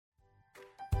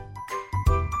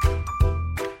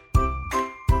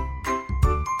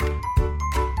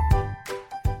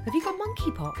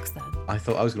monkeypox then? I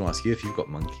thought I was going to ask you if you've got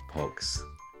monkeypox.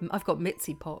 I've got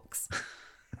Mitzi pox.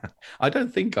 I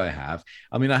don't think I have.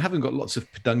 I mean, I haven't got lots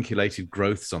of pedunculated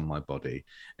growths on my body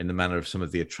in the manner of some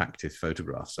of the attractive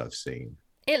photographs I've seen.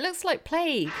 It looks like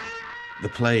plague. The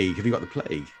plague. Have you got the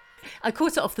plague? I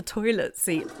caught it off the toilet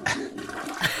seat.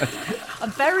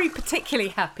 I'm very particularly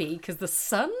happy because the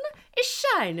sun is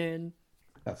shining.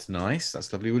 That's nice.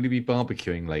 That's lovely. Will you be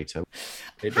barbecuing later?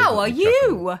 How are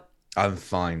you? I'm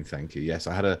fine, thank you. Yes,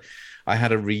 I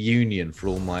had a reunion for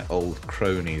all my old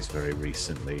cronies very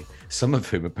recently. Some of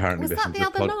whom apparently listened to the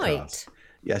podcast. Was that the other night?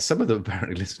 Yeah, some of them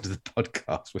apparently listened to the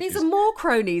podcast. These are more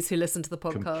cronies who listen to the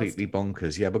podcast. Completely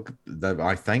bonkers. Yeah, but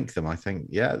I thank them. I think,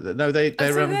 yeah, no, they're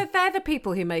they're the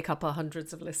people who make up our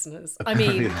hundreds of listeners. I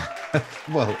mean,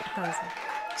 well,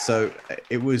 so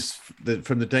it was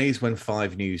from the days when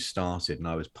 5 News started, and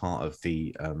I was part of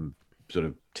the sort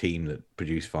of team that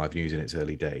produced 5 News in its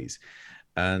early days.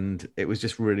 And it was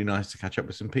just really nice to catch up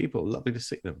with some people. Lovely to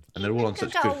see them. And they're all on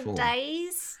such good form.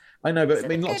 Days. I know, but I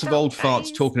mean, lots of old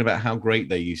farts talking about how great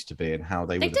they used to be and how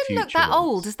they were the future. They didn't look that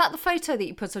old. Is that the photo that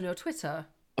you put on your Twitter?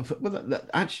 Well,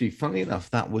 actually, funnily enough,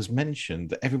 that was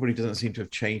mentioned, that everybody doesn't seem to have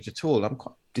changed at all. I'm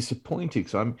quite disappointed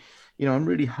because I'm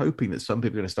really hoping that some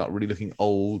people are going to start really looking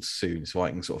old soon, so I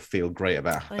can sort of feel great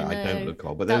about that I don't look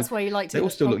old. But that's why you like to. They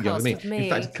all still look young to me. In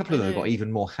fact, a couple of them got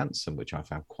even more handsome, which I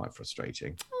found quite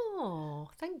frustrating. Oh,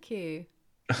 thank you.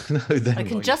 No, I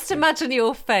can just imagine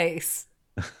your face.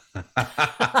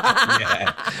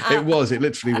 Yeah, it was. It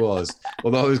literally was.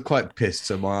 Although I was quite pissed,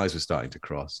 so my eyes were starting to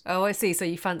cross. Oh, I see. So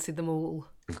you fancied them all.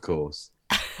 Of course.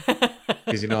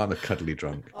 Because I'm a cuddly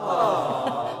drunk.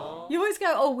 Aww. You always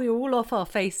go, oh, we're all off our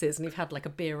faces and you've had like a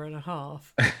beer and a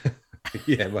half.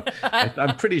 Yeah, well,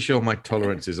 I'm pretty sure my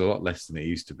tolerance is a lot less than it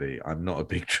used to be. I'm not a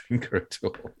big drinker at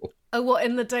all. Oh, what,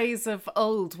 in the days of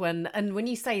old when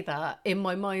you say that, in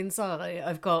my mind's eye,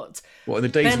 I've got what, in the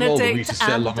days of old when we used to sit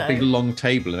along a big long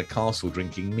table in a castle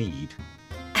drinking mead?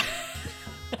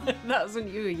 That was when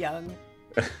you were young.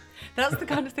 That's the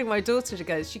kind of thing my daughter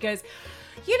goes. She goes,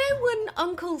 you know when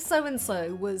Uncle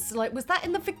so-and-so was that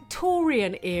in the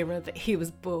Victorian era that he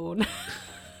was born?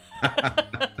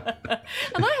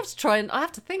 And I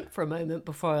have to think for a moment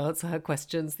before I answer her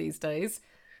questions these days.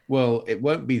 Well, it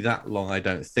won't be that long, I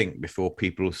don't think, before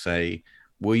people will say,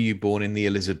 were you born in the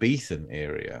Elizabethan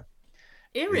era?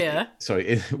 Area?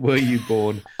 Sorry, were you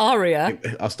born... Aria.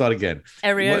 I'll start again.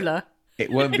 Areola.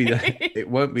 It won't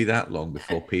be that long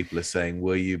before people are saying,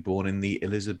 were you born in the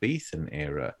Elizabethan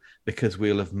era? Because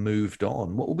we'll have moved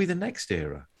on. What will be the next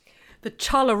era? The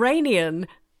Charlemagne.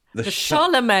 The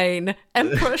Charlemagne.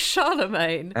 Emperor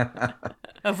Charlemagne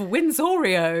of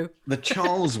Windsorio. The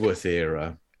Charlesworth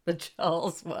era. The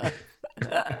Charlesworth.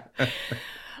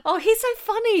 Oh, he's so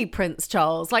funny, Prince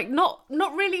Charles. Like, not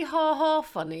really ha-ha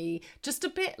funny. Just a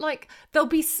bit like there'll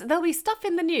be stuff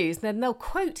in the news, then they'll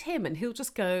quote him, and he'll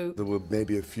just go. There were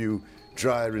maybe a few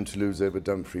drier interludes over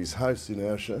Dumfries House in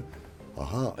Ayrshire.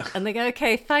 Aha. And they go,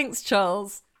 okay, thanks,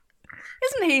 Charles.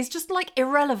 Isn't he? He's just like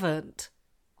irrelevant.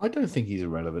 I don't think he's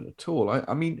irrelevant at all.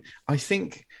 I mean, I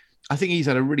think he's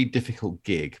had a really difficult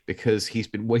gig because he's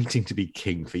been waiting to be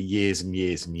king for years and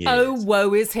years and years. Oh,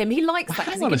 woe is him. He likes that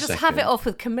because he can just have it off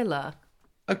with Camilla.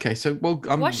 Okay, so, well...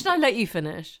 why should I let you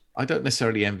finish? I don't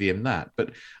necessarily envy him that,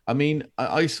 but, I mean,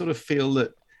 I sort of feel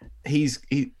that he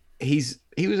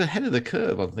was ahead of the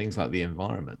curve on things like the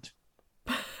environment.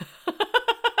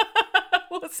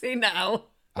 What's he now?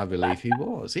 I believe he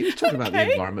was. He was talking about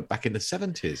the environment back in the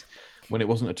 70s when it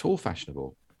wasn't at all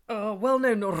fashionable. Oh,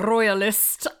 well-known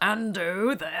royalist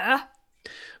Ando there.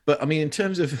 But, I mean, in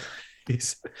terms of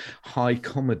his high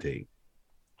comedy,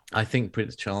 I think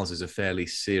Prince Charles is a fairly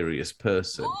serious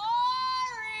person.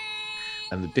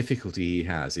 And the difficulty he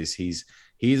has is he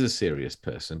is a serious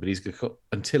person, but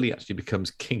until he actually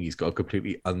becomes king, he's got a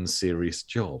completely unserious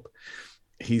job.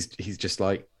 He's just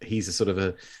like, he's a sort of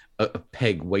a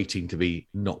peg waiting to be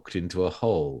knocked into a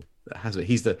hole.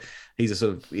 He's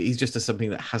just something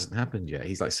that hasn't happened yet.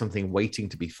 He's like something waiting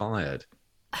to be fired,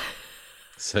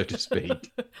 so to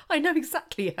speak. I know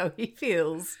exactly how he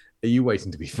feels. Are you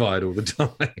waiting to be fired all the time?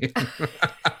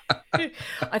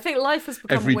 I think life has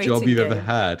become every job you've ever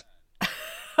had.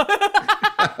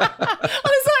 I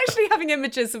was actually having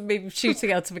images of me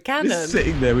shooting out of a cannon. Just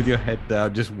sitting there with your head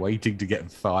down, just waiting to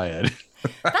get fired.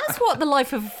 That's what the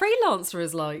life of a freelancer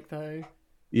is like, though.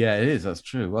 Yeah, it is. That's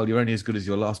true. Well, you're only as good as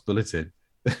your last bulletin.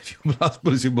 Your last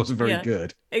bulletin wasn't very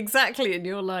good. Exactly. And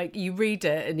you're like, you read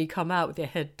it and you come out with your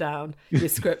head down, your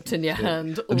script in your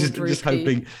hand. I'm just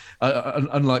hoping,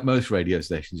 unlike most radio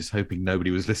stations, just hoping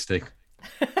nobody was listening.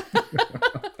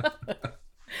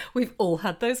 We've all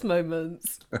had those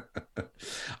moments.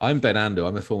 I'm Ben Ando.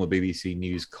 I'm a former BBC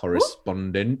News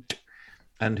correspondent.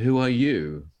 And who are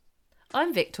you?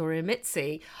 I'm Victoria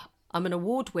Mitzi. I'm an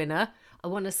award winner. I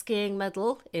won a skiing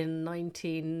medal in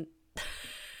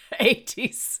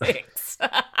 1986.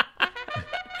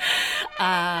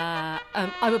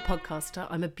 I'm a podcaster.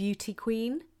 I'm a beauty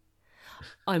queen.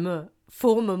 I'm a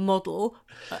former model,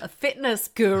 a fitness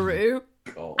guru,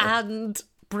 and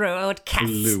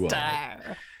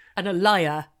broadcaster. And a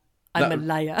liar. I'm a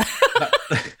liar.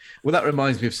 Well, that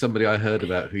reminds me of somebody I heard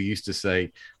about who used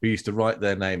to write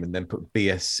their name and then put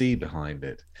BSc behind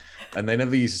it. And they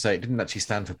never used to say it didn't actually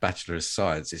stand for Bachelor of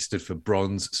Science. It stood for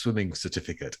Bronze Swimming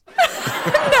Certificate.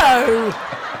 No.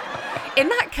 In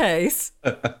that case.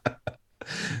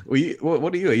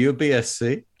 What are you? Are you a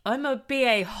BSc? I'm a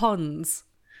BA Hons.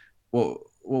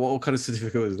 What kind of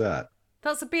certificate was that?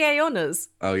 That's a BA Honours.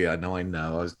 Oh, yeah, no, I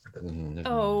know.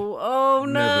 Oh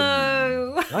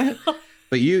no.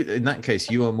 But you, in that case,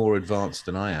 you are more advanced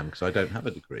than I am because I don't have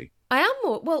a degree. I am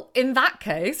more. Well, in that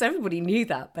case, everybody knew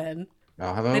that, Ben.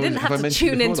 Oh, they didn't have to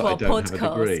tune into our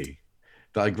podcast.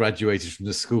 That I graduated from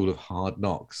the School of Hard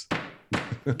Knocks.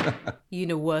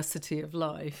 University of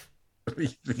Life.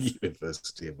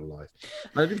 University of Life.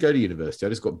 I didn't go to university. I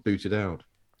just got booted out.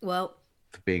 Well,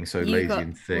 for being so lazy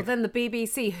and thick. Well, then the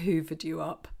BBC hoovered you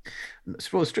up.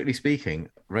 Well, strictly speaking,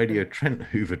 Radio Trent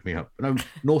hoovered me up. No,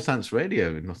 Northants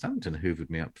Radio in Northampton hoovered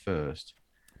me up first.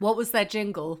 What was their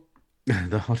jingle?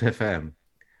 The Hot FM.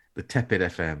 The Tepid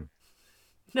FM.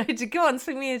 No, go on,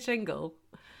 sing me a jingle.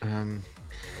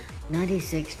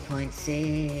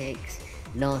 96.6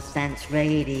 Northants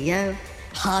Radio,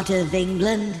 heart of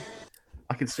England.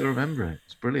 I can still remember it.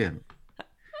 It's brilliant.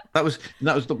 They used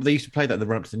to play that in the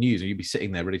run up to the news, and you'd be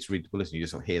sitting there ready to read the bulletin. You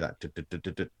just sort of hear that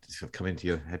sort of come into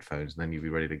your headphones, and then you'd be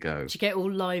ready to go. Did you get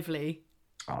all lively?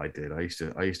 Oh, I did. I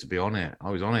used to be on it. I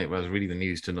was on it when I was reading the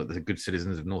news to the good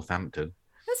citizens of Northampton.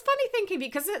 That's funny thinking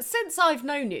because since I've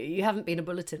known you, you haven't been a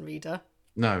bulletin reader.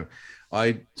 No,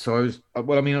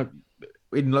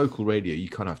 in local radio, you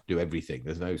kind of have to do everything.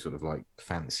 There's no sort of like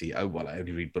fancy, I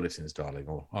only read bulletins, darling,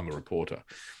 or I'm a reporter.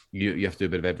 You have to do a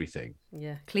bit of everything.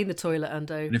 Yeah, clean the toilet,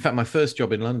 Ando. And in fact, my first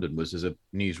job in London was as a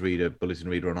news reader, bulletin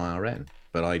reader on IRN.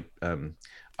 But I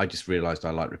just realised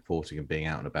I like reporting and being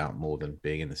out and about more than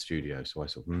being in the studio. So I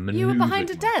sort of manoeuvred. You were behind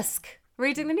a desk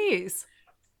reading the news?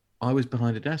 I was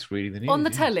behind a desk reading the news. On the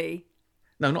telly?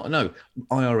 No,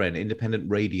 IRN,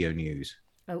 Independent Radio News.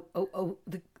 Oh.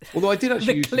 Although I did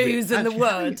actually the clues in the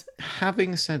word.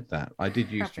 Having said that, I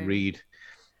did used to read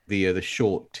the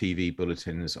short TV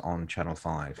bulletins on Channel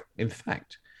 5. In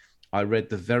fact, I read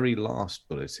the very last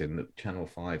bulletin that Channel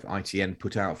 5, ITN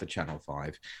put out for Channel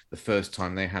 5, the first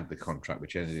time they had the contract,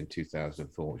 which ended in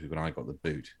 2004, which was when I got the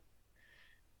boot.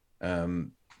 So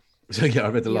yeah, I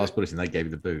read the last bulletin, they gave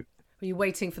me the boot. Were you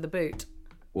waiting for the boot?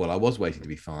 Well, I was waiting to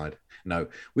be fired. No,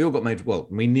 we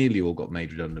nearly all got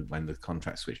made redundant when the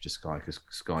contract switched to Sky, because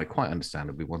Sky, quite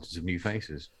understandably, wanted some new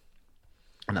faces.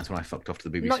 And that's when I fucked off to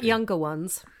the BBC. Not younger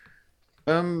ones.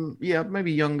 Yeah,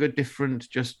 maybe younger, different,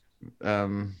 just, I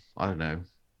don't know.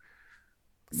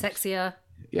 Sexier.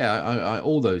 Yeah, I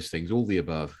all those things, all the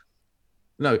above.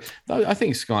 No, I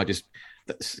think Sky just...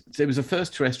 It was the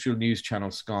first terrestrial news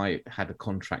channel Sky had a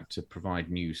contract to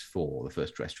provide news for, the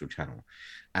first terrestrial channel.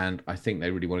 And I think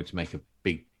they really wanted to make a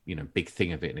big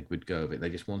thing of it and a good go of it. They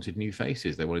just wanted new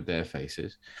faces. They wanted their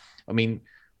faces. I mean,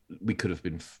 we could have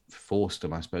been forced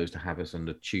them, I suppose, to have us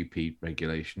under TUPE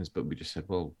regulations, but we just said,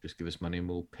 well, just give us money and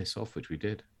we'll piss off, which we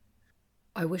did.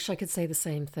 I wish I could say the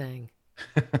same thing.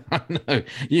 No,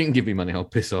 you can give me money, I'll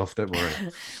piss off, don't worry.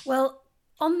 Well,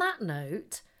 on that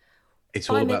note... It's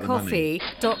all about the money.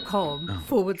 buymecoffee.com /.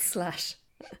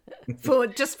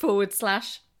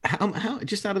 How,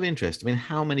 just out of interest, I mean,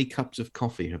 how many cups of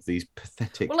coffee have these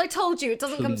pathetic... Well, I told you, it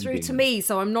doesn't come through to me,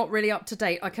 so I'm not really up to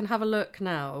date. I can have a look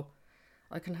now.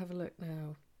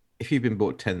 If you've been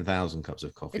bought 10,000 cups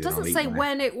of coffee... It doesn't say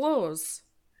when it was.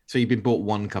 So you've been bought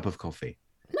 1 cup of coffee?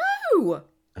 No!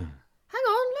 Hang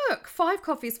on, look. 5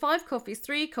 coffees, 3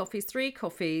 coffees, 3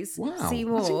 coffees. Wow, See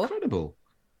more. That's incredible.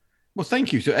 Well,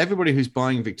 thank you to everybody who's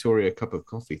buying Victoria a cup of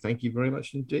coffee. Thank you very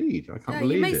much indeed. I can't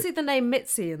believe it. You may see the name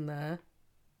Mitzi in there.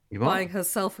 You buying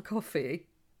herself a coffee.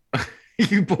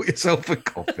 You bought yourself a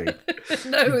coffee?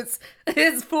 No, it's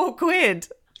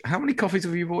 £4. How many coffees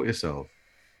have you bought yourself?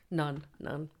 None.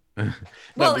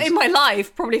 Well, in my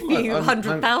life, probably a few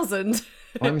 100,000.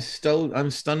 I'm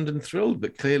stunned and thrilled,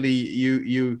 but clearly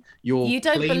you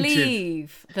don't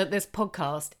believe that this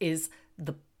podcast is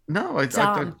the No, I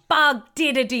Damn, don't. bug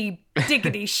diddity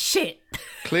diggity shit.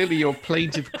 Clearly, your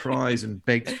plaintive cries and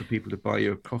begs for people to buy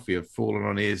you a coffee have fallen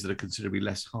on ears that are considerably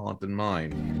less hard than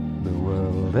mine. The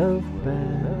world of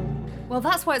Ben. Well,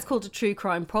 that's why it's called a true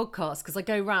crime podcast, because I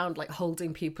go round like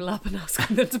holding people up and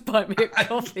asking them to buy me a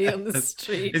coffee on the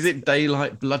street. Is it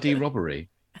daylight bloody robbery?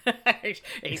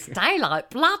 It's daylight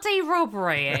bloody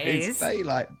robbery, it It's is.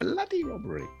 daylight bloody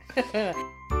robbery.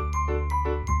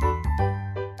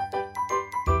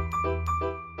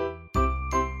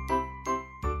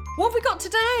 What have we got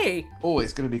today? Oh,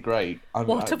 it's going to be great.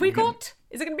 What have we got?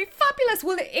 Is it going to be fabulous?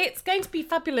 Well, it's going to be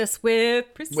fabulous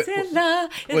with Priscilla.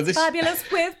 It's this- fabulous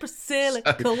with Priscilla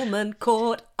Coleman,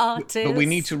 court artist. But we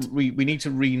need to we need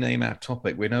to rename our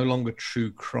topic. We're no longer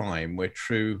true crime. We're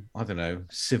true, I don't know,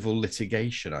 civil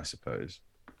litigation, I suppose.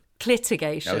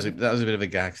 Clitigation. That was a bit of a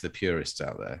gag to the purists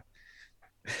out there.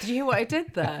 Did you hear what I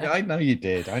did there? I know you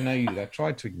did. I know you did. I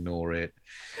tried to ignore it.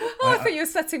 I thought you were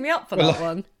setting me up for that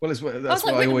one. Well, that's I was what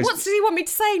like, I wait, always. what does he want me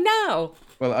to say now?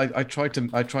 Well, I tried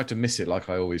to miss it like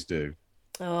I always do.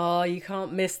 Oh, you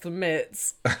can't miss the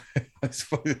mitts.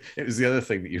 It was the other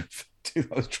thing that you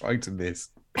I was trying to miss.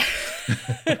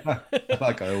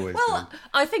 Like I always Well, do.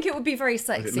 I think it would be very Was it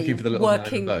sexy looking for the little man in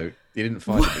working. the boat. You didn't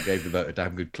find it, but gave the boat a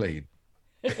damn good clean.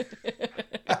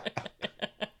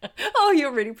 Oh,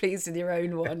 you're really pleased with your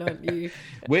own one, aren't you?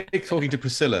 We're talking to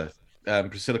Priscilla.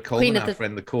 Priscilla Queen Coleman, of our the-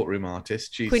 friend, the courtroom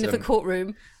artist. She's Queen of the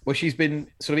courtroom. well, she's been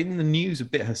sort of in the news a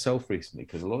bit herself recently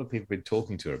because a lot of people have been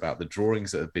talking to her about the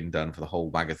drawings that have been done for the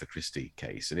whole Agatha Christie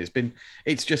case, and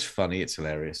it's just funny, it's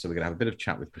hilarious. So we're going to have a bit of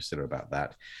chat with Priscilla about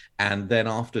that, and then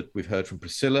after we've heard from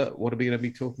Priscilla, what are we going to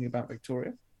be talking about,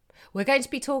 Victoria? We're going to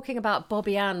be talking about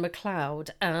Bobby Ann McLeod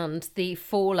and the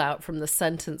fallout from the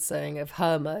sentencing of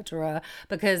her murderer,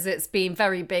 because it's been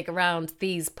very big around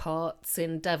these parts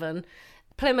in Devon,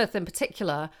 Plymouth in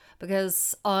particular,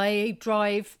 because I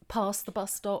drive past the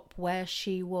bus stop where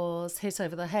she was hit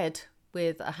over the head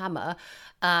with a hammer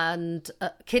and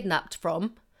kidnapped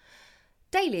from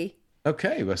daily.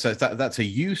 Okay, well, so that's a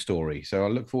you story. So I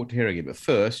look forward to hearing it. But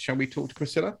first, shall we talk to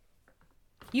Priscilla?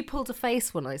 You pulled a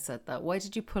face when I said that. Why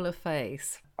did you pull a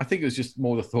face? I think it was just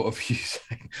more the thought of you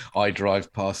saying, I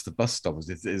drive past the bus stop, as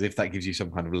if that gives you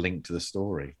some kind of link to the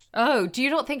story. Oh, do you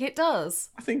not think it does?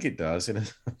 I think it does in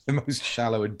the most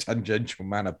shallow and tangential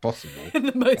manner possible. In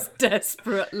the most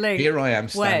desperate link. Here I am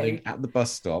standing way. at the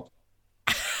bus stop.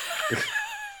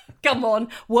 Come on,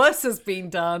 worse has been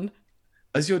done.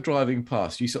 As you're driving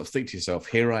past, you sort of think to yourself,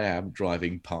 here I am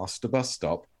driving past a bus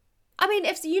stop. I mean,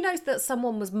 if you know that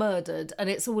someone was murdered and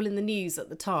it's all in the news at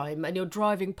the time and you're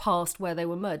driving past where they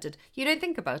were murdered, you don't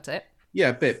think about it. Yeah,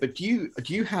 a bit. But do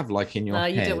you have like in your No,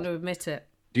 head? you don't want to admit it.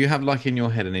 Do you have like in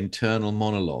your head an internal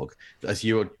monologue as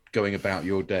you're going about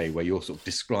your day where you're sort of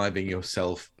describing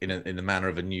yourself in the manner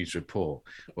of a news report,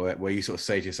 where you sort of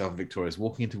say to yourself, Victoria's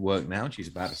walking into work now and she's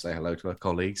about to say hello to her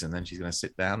colleagues and then she's going to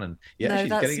sit down and No, she's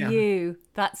that's getting out. you.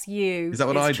 That's you. Is that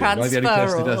what It's I do? Am I the only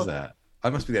person who does transferal. that? I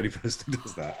must be the only person who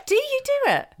does that. Do you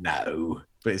do it? No,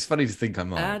 but it's funny to think I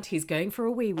might. And he's going for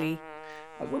a wee-wee.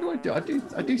 What do? I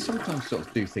do sometimes sort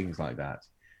of do things like that.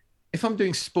 If I'm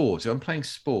doing sport, if I'm playing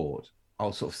sport,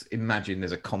 I'll sort of imagine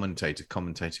there's a commentator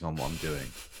commentating on what I'm doing.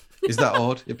 Is that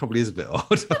odd? It probably is a bit odd.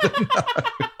 I don't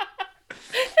know.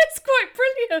 It's quite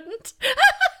brilliant.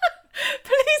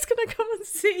 Please, can I come and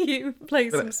see you play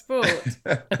some sport?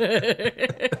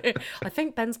 I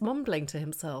think Ben's mumbling to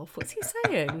himself. What's he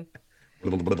saying?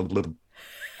 That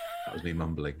was me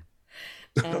mumbling.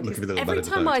 And Look at the little man every in the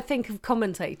time boat. I think of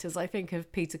commentators, I think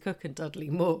of Peter Cook and Dudley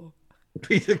Moore.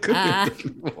 Peter Cook Ah. and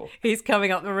Dudley Moore. He's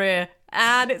coming up the rear,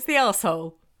 and it's the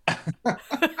arsehole.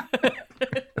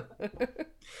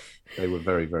 They were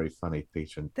very, very funny,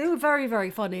 Peter. They were very,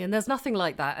 very funny, and there's nothing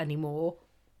like that anymore.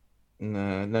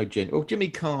 No, Jimmy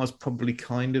Carr's probably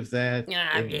kind of there.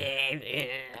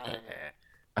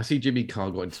 I see Jimmy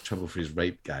Carr got into trouble for his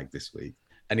rape gag this week.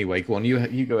 Anyway, go on.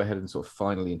 You go ahead and sort of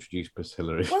finally introduce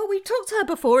Priscilla. Well, we talked to her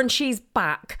before, and she's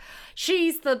back.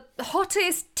 She's the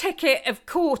hottest ticket of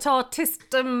court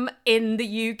artistdom in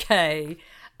the UK,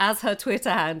 as her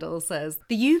Twitter handle says.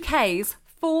 The UK's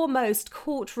foremost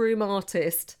courtroom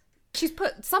artist. She's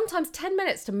put sometimes 10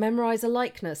 minutes to memorise a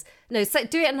likeness. No,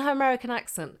 do it in her American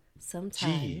accent.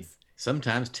 Sometimes.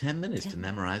 Sometimes 10 minutes to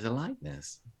memorize a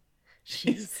likeness.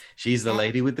 She's She's the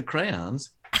lady with the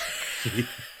crayons.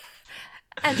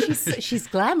 and she's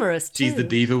glamorous too. She's the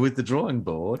diva with the drawing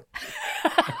board.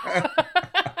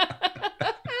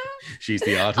 She's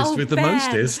the artist Oh, with the Ben.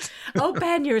 mostest. Oh,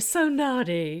 Ben, you're so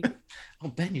naughty. Oh,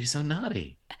 Ben, you're so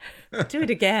naughty. Do it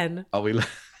again. Are we?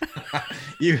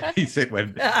 You think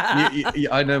when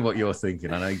I know what you're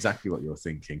thinking. I know exactly what you're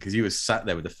thinking because you were sat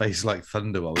there with a face like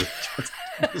thunder while we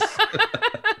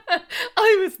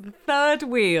I was the third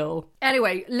wheel.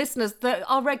 Anyway, listeners,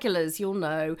 our regulars, you'll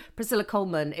know, Priscilla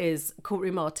Coleman is a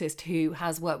courtroom artist who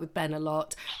has worked with Ben a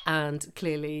lot, and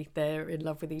clearly they're in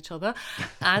love with each other.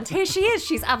 And here she is.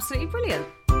 She's absolutely brilliant.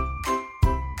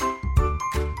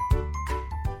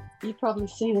 You've probably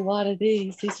seen a lot of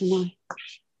these. These are my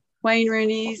Wayne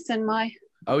Rooney's and my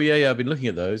Oh yeah, I've been looking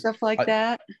at those. stuff like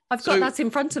that. I've got that in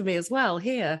front of me as well,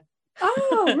 here.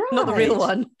 Oh, right. Not the real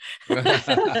one.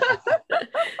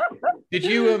 Did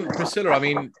you, Priscilla? I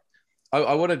mean,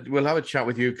 we'll have a chat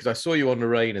with you because I saw you on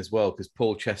Lorraine as well. Because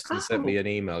Paul Cheston sent me an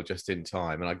email just in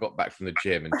time, and I got back from the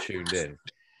gym and tuned in.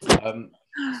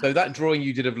 So that drawing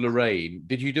you did of Lorraine,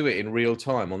 did you do it in real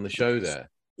time on the show there?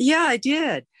 Yeah, I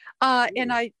did.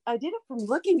 And I did it from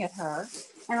looking at her.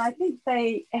 And I think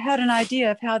they had an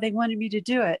idea of how they wanted me to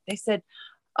do it. They said,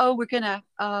 oh,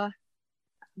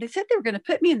 they said they were going to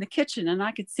put me in the kitchen and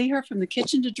I could see her from the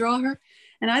kitchen to draw her.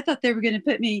 And I thought they were going to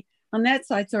put me on that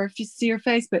side so if you see her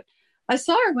face. But I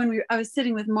saw her when I was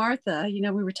sitting with Martha,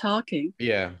 we were talking.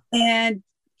 Yeah. And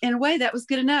in a way that was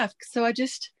good enough. So I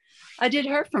did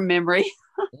her from memory.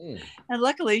 And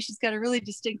luckily she's got a really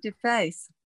distinctive face.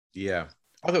 Yeah.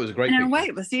 I thought it was a great And in a picture. way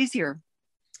it was easier.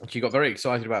 She got very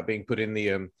excited about being put in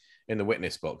the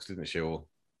witness box, didn't she? Or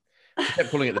she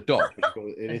kept pulling at the dock, but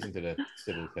it isn't in a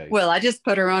civil case. Well, I just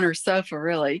put her on her sofa,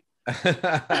 really.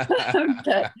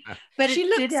 but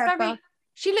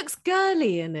She looks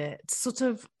girly in it, sort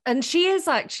of, and she is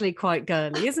actually quite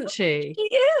girly, isn't she?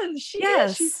 She is. She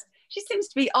is. She seems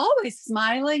to be always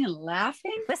smiling and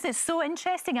laughing. This is so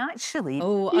interesting, actually.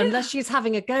 Oh, unless she's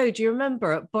having a go. Do you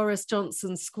remember at Boris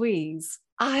Johnson's squeeze?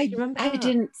 I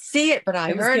didn't see it, but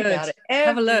I heard about it.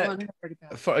 Have a look. Everyone heard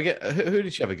about it. Who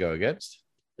did she ever go against?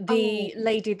 The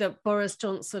lady that Boris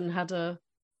Johnson had a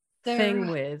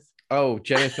thing with. Oh,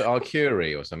 Jennifer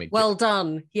Arcuri or something. Well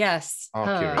done. Yes.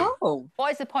 Arcuri. her. Oh.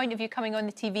 What is the point of you coming on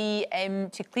the TV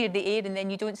to clear the air and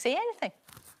then you don't say anything?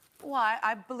 Well,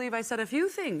 I believe I said a few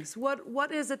things.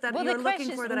 What is it that Well, you're the looking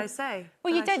questions- for that I say?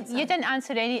 Well, you that I should didn't. You say? didn't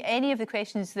answer any of the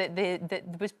questions that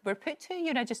were put to you,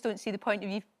 and I just don't see the point of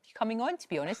you coming on. To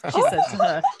be honest, She said to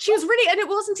her. She was really, and it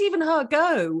wasn't even her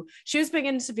go. She was being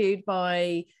interviewed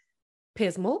by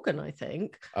Piers Morgan, I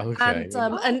think. Okay.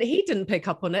 And he didn't pick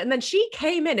up on it. And then she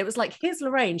came in. It was like, here's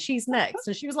Lorraine. She's next.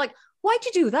 And she was like, why'd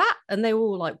you do that? And they were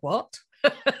all like, what?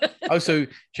 Oh, so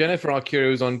Jennifer Arcuri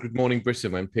was on Good Morning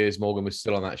Britain when Piers Morgan was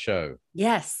still on that show.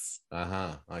 Yes.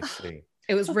 I see.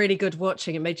 It was really good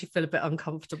watching. It made you feel a bit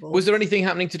uncomfortable. Was there anything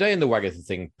happening today in the Wagatha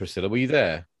thing, Priscilla? Were you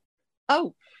there?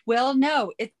 Oh, well,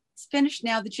 no, it's finished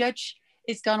now. The judge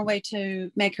is gone away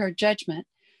to make her judgment.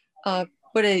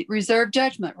 But a reserved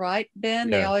judgment, right, Ben?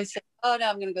 Yeah. They always say, oh, no,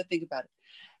 I'm going to go think about it.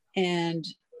 And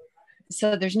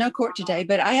so there's no court today.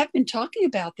 But I have been talking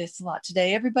about this a lot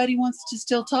today. Everybody wants to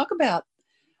still talk about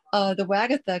the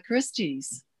Wagatha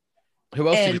Christies. Who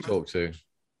else did you talk to?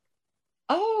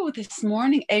 Oh, this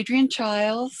morning, Adrian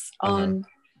Childs on...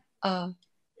 Was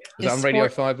that on Radio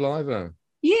 5 Live? Or?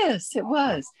 Yes, it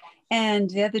was. And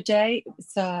the other day, it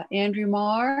was Andrew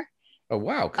Marr. Oh,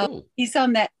 wow, cool. He's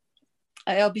on that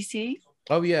LBC.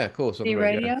 Oh, yeah, of course. On the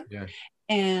radio. Yeah.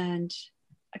 And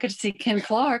I got to see Ken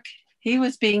Clark. He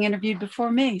was being interviewed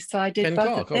before me. So I did Ken both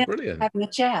Clark, of them brilliant. having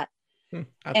a chat. And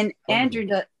wonderful. Andrew,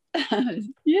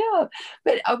 yeah.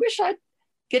 But I wish I'd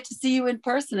get to see you in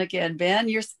person again, Ben.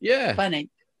 You're funny.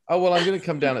 Oh, well, I'm going to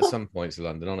come down at some point to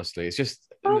London, honestly. It's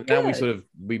just now we sort of,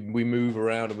 we move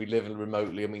around and we live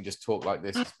remotely and we just talk like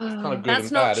this. It's kind of good That's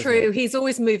and not bad, isn't true. it? He's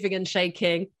always moving and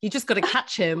shaking. You just got to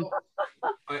catch him.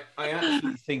 I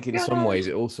actually think in some ways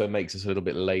it also makes us a little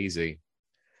bit lazy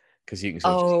because you can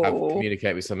sort of just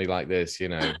communicate with somebody like this, you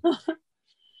know.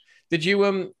 Did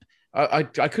you I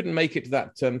couldn't make it to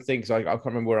that thing because I can't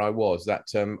remember where I was, that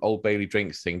Old Bailey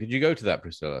drinks thing. Did you go to that,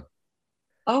 Priscilla?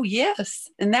 Oh, yes.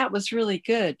 And that was really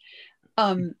good.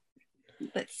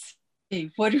 Let's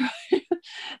see.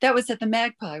 That was at the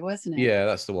Magpie, wasn't it? Yeah,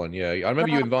 that's the one. Yeah. I remember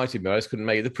you invited me. I just couldn't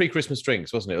make it. The pre-Christmas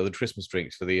drinks, wasn't it? Or the Christmas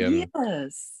drinks for the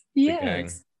yes. the gang.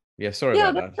 Yeah, sorry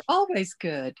about that. Those are always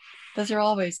good. Those are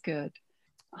always good.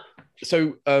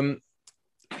 So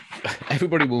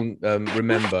everybody will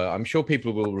remember, I'm sure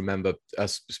people will remember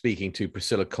us speaking to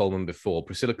Priscilla Coleman before.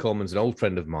 Priscilla Coleman's an old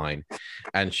friend of mine,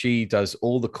 and she does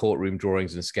all the courtroom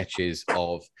drawings and sketches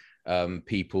of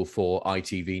people for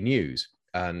ITV News.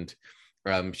 And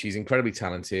she's incredibly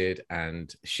talented,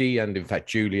 and she, and in fact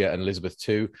Julia and Elizabeth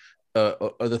too, are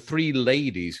the three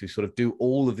ladies who sort of do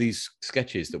all of these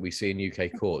sketches that we see in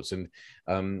UK courts. And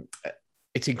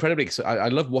it's incredibly I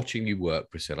love watching you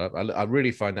work, Priscilla. I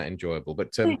really find that enjoyable.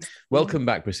 But Thanks. welcome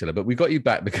back, Priscilla. But we got you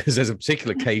back because there's a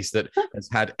particular case that has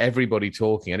had everybody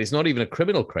talking, and it's not even a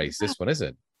criminal case, this one, is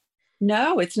it?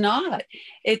 No, it's not.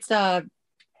 It's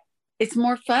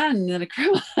more fun than a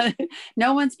criminal.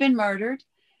 No one's been murdered,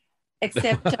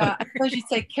 except I suppose you'd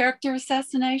say character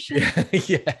assassination.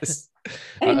 Yes.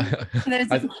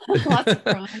 There's lots of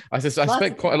crime. I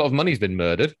suspect quite a lot of money's been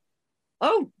murdered.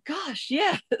 Oh gosh,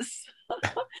 yes.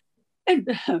 And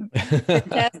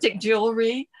fantastic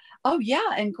jewelry. Oh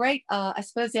yeah, and great. I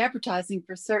suppose advertising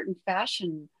for certain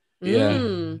fashion. Yeah.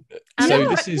 Mm. So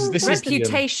And this is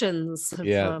reputations.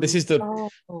 this is the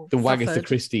Wagatha suffered.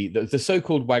 Christie, the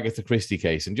so-called Wagatha Christie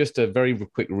case. And just a very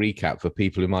quick recap for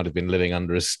people who might have been living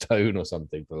under a stone or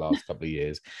something for the last couple of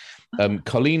years.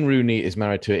 Colleen Rooney is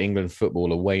married to England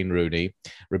footballer Wayne Rooney.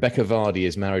 Rebecca Vardy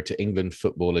is married to England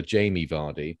footballer Jamie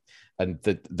Vardy. And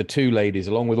the two ladies,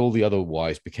 along with all the other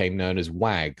wives, became known as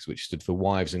WAGs, which stood for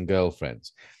Wives and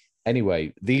Girlfriends.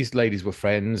 Anyway, these ladies were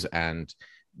friends and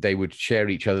they would share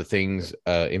each other things,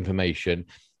 information.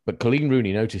 But Colleen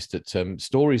Rooney noticed that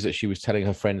stories that she was telling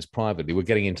her friends privately were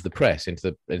getting into the press,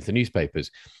 into the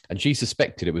newspapers. And she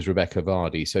suspected it was Rebecca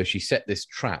Vardy. So she set this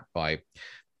trap by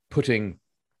putting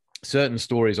certain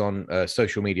stories on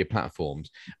social media platforms,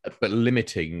 but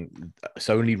limiting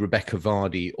so only Rebecca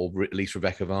Vardy, or at least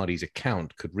Rebecca Vardy's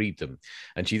account, could read them.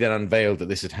 And she then unveiled that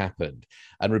this had happened.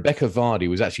 And Rebecca Vardy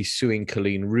was actually suing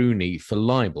Colleen Rooney for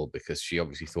libel because she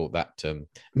obviously thought that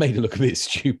made her look a bit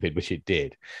stupid, which it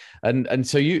did. And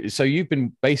so you've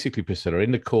been basically, Priscilla,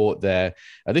 in the court there.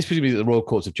 This presumably the Royal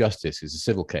Courts of Justice is a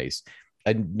civil case,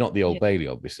 and not the Old Bailey,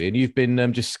 obviously. And you've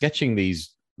been just sketching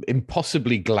these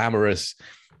impossibly glamorous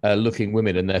looking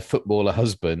women and their footballer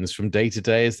husbands from day to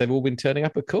day as they've all been turning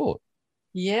up at court.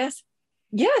 Yes.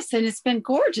 And it's been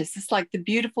gorgeous. It's like the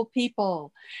beautiful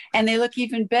people, and they look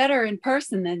even better in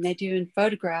person than they do in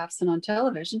photographs and on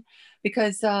television,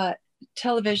 because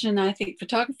television, I think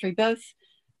photography, both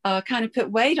kind of put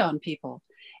weight on people.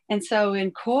 And so in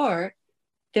court,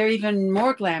 they're even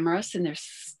more glamorous and their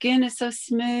skin is so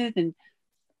smooth. And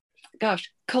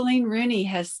gosh, Colleen Rooney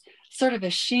has sort of a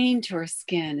sheen to her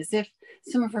skin, as if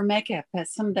some of her makeup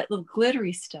has some of that little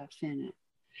glittery stuff in it.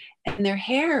 And their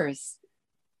hair is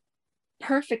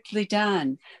perfectly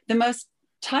done. The most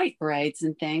tight braids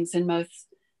and things, and most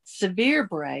severe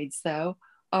braids, though,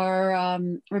 are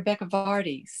Rebecca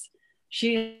Vardy's.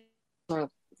 She has a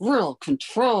real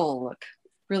control look,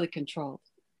 really controlled.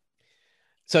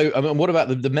 So, I mean, what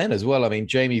about the men as well? I mean,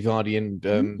 Jamie Vardy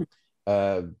and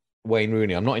Wayne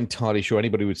Rooney, I'm not entirely sure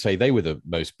anybody would say they were the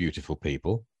most beautiful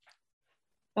people.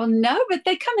 Well, no, but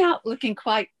they come out looking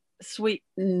quite sweet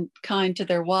and kind to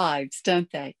their wives,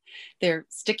 don't they? They're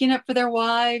sticking up for their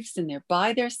wives and they're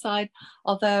by their side.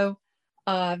 Although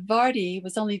Vardy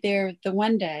was only there the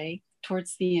one day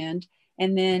towards the end,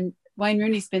 and then Wayne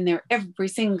Rooney's been there every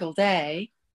single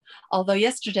day. Although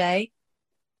yesterday,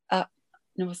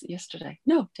 no, was it yesterday?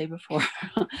 No, day before.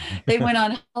 They went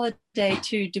on holiday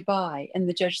to Dubai, and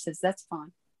the judge says that's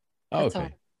fine. That's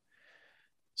okay.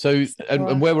 So,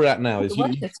 and where we're at now is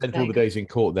you spent all the days in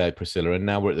court there, Priscilla, and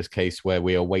now we're at this case where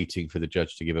we are waiting for the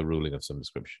judge to give a ruling of some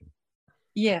description.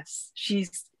 Yes,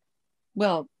 she's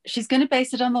going to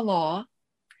base it on the law,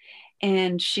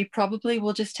 and she probably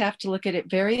will just have to look at it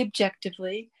very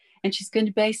objectively, and she's going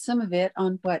to base some of it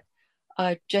on what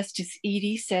Justice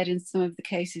Eady said in some of the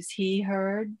cases he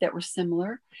heard that were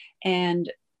similar,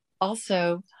 and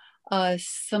also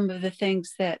some of the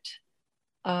things that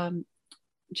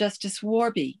Justice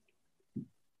Warby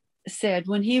said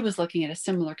when he was looking at a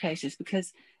similar cases,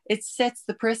 because it sets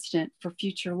the precedent for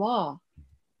future law,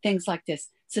 things like this.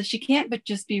 So she can't but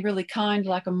just be really kind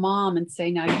like a mom and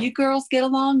say, now you girls get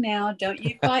along now, don't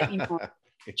you fight anymore.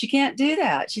 She can't do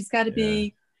that. She's got to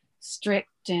be strict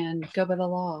and go by the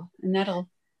law, and that'll.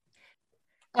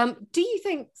 Do you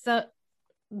think that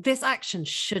this action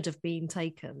should have been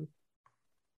taken?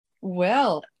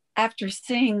 Well, after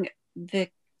seeing the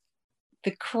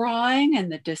crying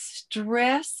and the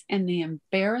distress and the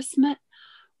embarrassment,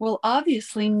 well,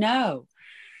 obviously no.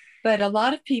 But a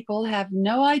lot of people have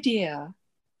no idea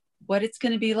what it's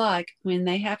going to be like when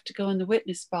they have to go in the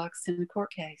witness box in a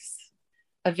court case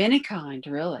of any kind,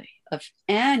 really, of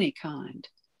any kind.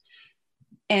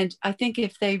 And I think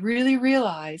if they really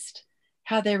realized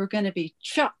how they were going to be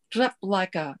chopped up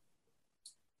like a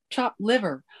chopped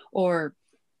liver, or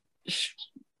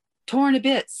torn to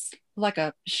bits like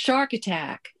a shark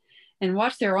attack, and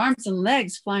watch their arms and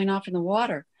legs flying off in the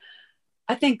water,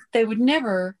 I think they would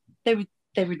never do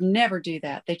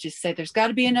that. They just say there's got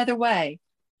to be another way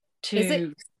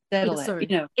to settle Oh, it. sorry.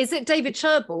 You know, Is it David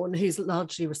Sherborne who's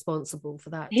largely responsible for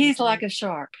that? he's like a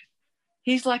shark.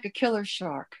 He's like a killer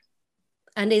shark.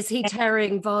 And is he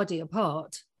tearing Vardy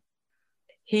apart?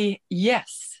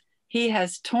 Yes, he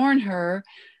has torn her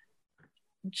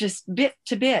just bit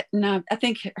to bit. And I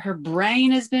think her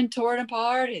brain has been torn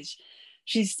apart.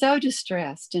 She's so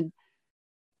distressed. And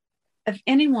of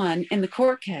anyone in the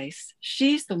court case,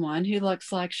 she's the one who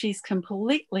looks like she's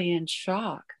completely in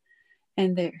shock.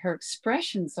 And her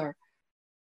expressions are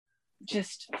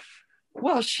just,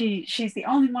 well, she's the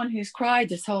only one who's cried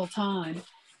this whole time.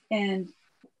 And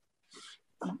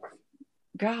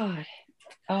God,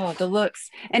 oh, the looks.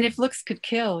 And if looks could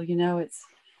kill, you know,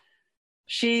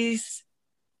 she's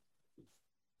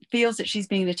feels that she's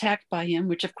being attacked by him,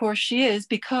 which of course she is,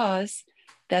 because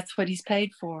that's what he's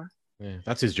paid for. Yeah,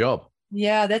 that's his job.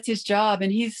 Yeah, that's his job.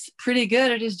 And he's pretty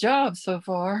good at his job so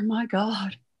far. My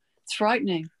God, it's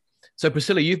frightening. So,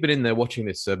 Priscilla, you've been in there watching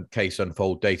this case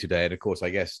unfold day to day. And of course, I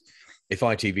guess if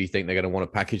ITV think they're going to want a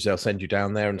package, they'll send you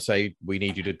down there and say, we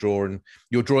need you to draw. And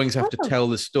your drawings have to tell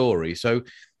the story. So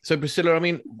Priscilla, I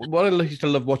mean, what I used to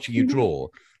love watching you draw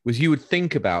was you would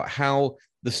think about how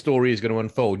the story is going to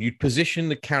unfold. You'd position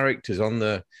the characters on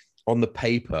the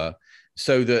paper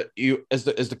so that you, as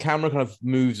the camera kind of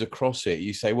moves across it,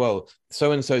 you say, well,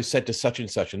 so and so said to such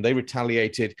and such, and they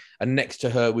retaliated, and next to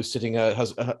her was sitting her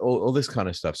husband, all this kind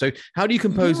of stuff. So, how do you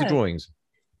compose the drawings?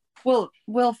 Well,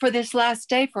 for this last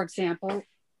day, for example,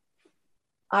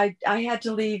 I had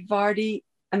to leave Vardy.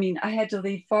 I had to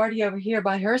leave Vardy over here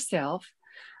by herself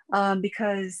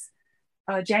because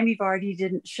Jamie Vardy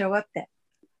didn't show up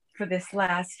for this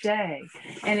last day,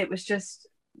 and it was just.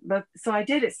 But so I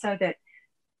did it so that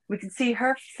we can see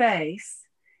her face,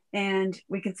 and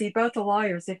we can see both the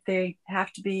lawyers if they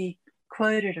have to be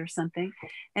quoted or something,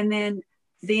 and then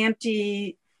the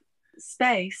empty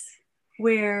space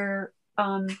where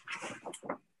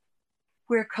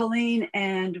Colleen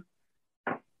and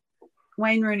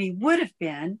Wayne Rooney would have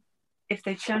been if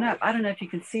they'd shown up. I don't know if you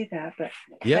can see that, but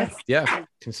yeah,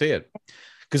 can see it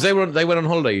because they went on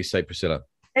holiday. You say, Priscilla?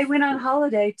 They went on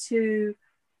holiday to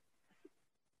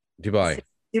Dubai.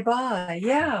 Dubai,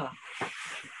 yeah.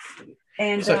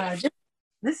 And So-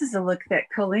 this is a look that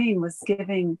Colleen was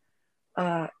giving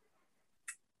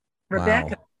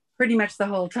Rebecca pretty much the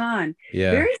whole time.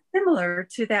 Yeah. Very similar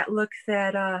to that look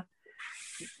that,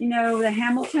 the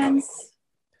Hamiltons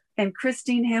and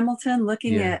Christine Hamilton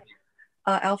looking at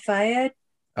Al Fayed.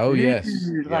 Oh, yes.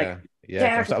 Like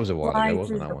Yeah. Gosh, that was a while ago,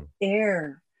 wasn't that one?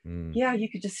 Air. Mm. Yeah, you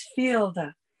could just feel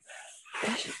the.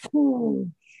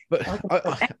 But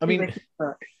I mean,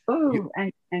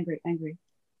 angry.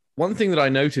 One thing that I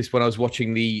noticed when I was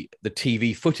watching the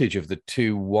TV footage of the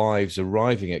two wives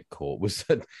arriving at court was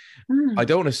that I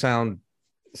don't want to sound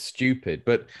stupid,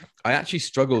 but I actually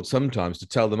struggled sometimes to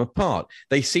tell them apart.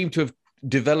 They seem to have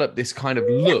developed this kind of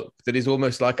look that is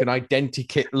almost like an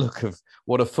identikit look of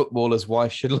what a footballer's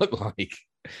wife should look like.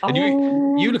 And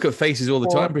you look at faces all the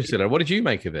time, Priscilla. What did you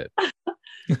make of it?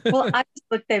 Well, I just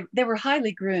looked. They were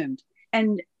highly groomed,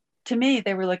 and to me,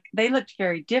 they looked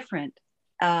very different.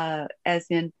 As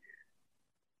in,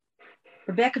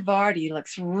 Rebecca Vardy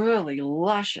looks really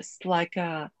luscious, like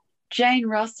Jane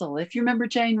Russell. If you remember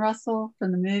Jane Russell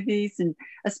from the movies, and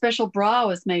a special bra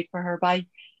was made for her by,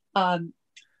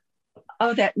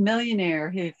 that millionaire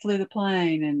who flew the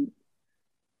plane, and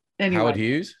anyway.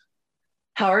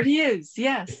 Howard Hughes,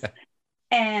 yes.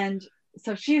 And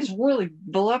so she's really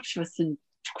voluptuous and.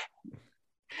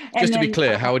 Just to be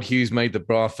clear, Howard Hughes made the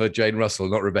bra for Jane Russell,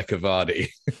 not Rebecca Vardy.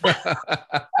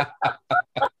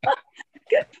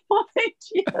 Good point.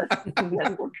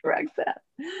 Yes, we'll correct that.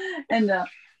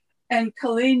 And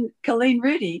Colleen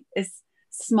Rudy is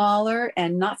smaller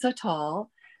and not so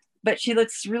tall, but she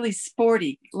looks really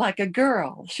sporty, like a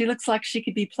girl. She looks like she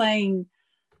could be playing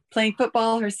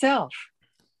football herself.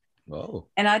 Oh.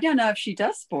 And I don't know if she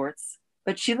does sports,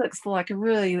 but she looks like a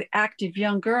really active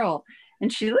young girl.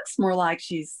 And she looks more like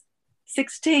she's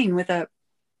 16 with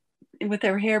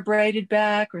her hair braided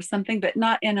back or something, but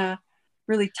not in a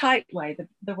really tight way,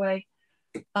 the way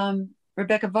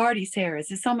Rebecca Vardy's hair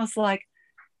is. It's almost like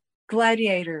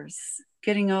gladiators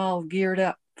getting all geared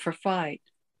up for fight.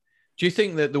 Do you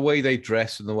think that the way they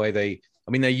dress and the way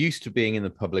they're used to being in the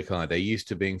public eye, they're used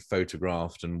to being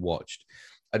photographed and watched,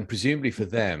 and presumably for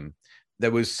them, there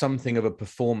was something of a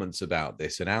performance about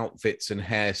this, and outfits and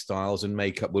hairstyles and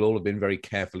makeup will all have been very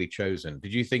carefully chosen.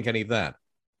 Did you think any of that?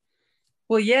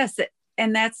 Well, yes.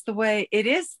 And that's the way it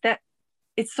is, that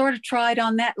it's sort of tried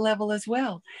on that level as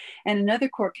well. And another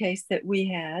court case that we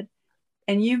had,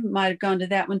 and you might have gone to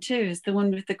that one too, is the one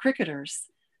with the cricketers.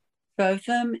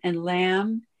 Botham and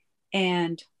Lamb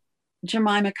and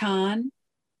Jemima Khan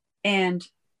and,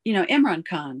 Imran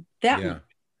Khan. That one.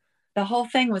 The whole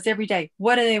thing was every day.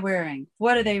 What are they wearing?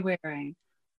 What are they wearing?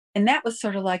 And that was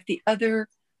sort of like the other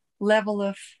level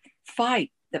of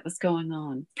fight that was going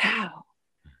on. Pow.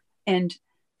 And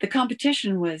the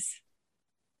competition was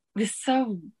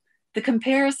so, the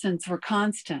comparisons were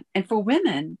constant. And for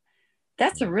women,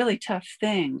 that's a really tough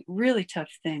thing, really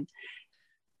tough thing. Do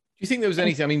you think there was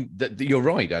anything, I mean, you're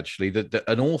right, actually, that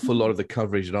an awful lot of the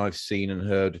coverage that I've seen and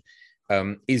heard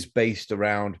is based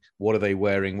around what are they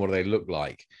wearing, what do they look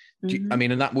like? I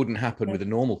mean, and that wouldn't happen with a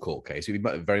normal court case. It would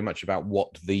be very much about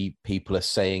what the people are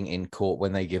saying in court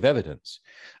when they give evidence.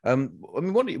 I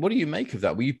mean, what do you make of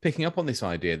that? Were you picking up on this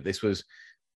idea that this was,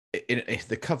 if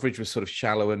the coverage was sort of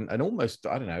shallow and almost,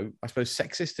 I don't know, I suppose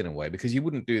sexist in a way, because you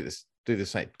wouldn't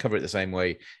cover it the same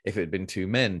way if it had been two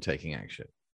men taking action?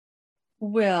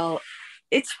 Well,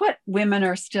 it's what women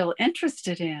are still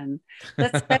interested in.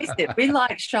 Let's face it, we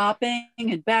like shopping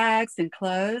and bags and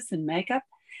clothes and makeup.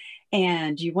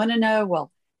 And you want to know,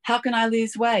 well, how can I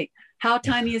lose weight? How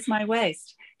tiny is my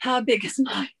waist? How big is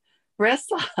my breast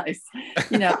size?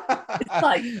 It's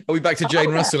like, are we back to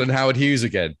Jane Russell and Howard Hughes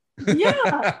again?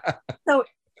 Yeah. So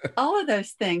all of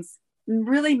those things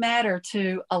really matter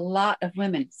to a lot of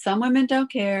women. Some women don't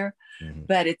care,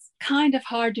 but it's kind of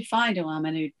hard to find a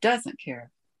woman who doesn't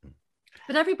care.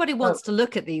 But everybody wants to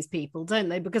look at these people, don't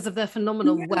they? Because of their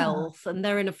phenomenal wealth, and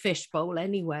they're in a fishbowl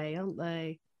anyway, aren't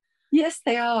they? Yes,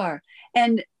 they are.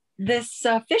 And this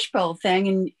fishbowl thing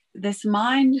and this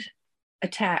mind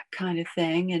attack kind of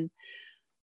thing and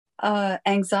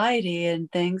anxiety and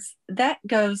things, that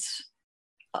goes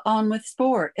on with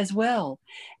sport as well.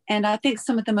 And I think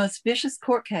some of the most vicious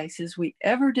court cases we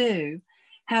ever do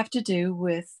have to do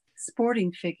with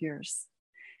sporting figures.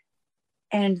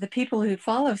 And the people who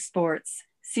follow sports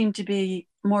seem to be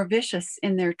more vicious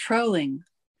in their trolling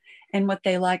and what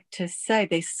they like to say.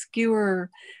 They skewer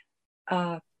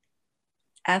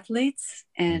athletes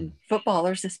and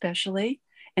footballers especially,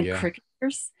 and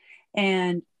cricketers.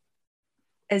 And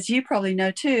as you probably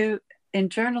know too, in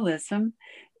journalism,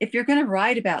 if you're going to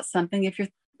write about something, if you're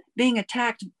being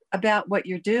attacked about what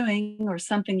you're doing or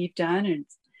something you've done, and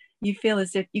you feel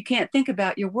as if you can't think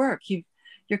about your work,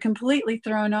 you're completely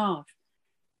thrown off.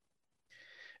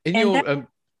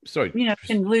 Sorry, you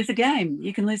can lose a game.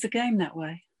 You can lose a game that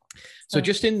way. So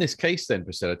just in this case then,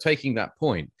 Priscilla, taking that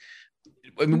point,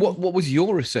 I mean, what was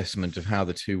your assessment of how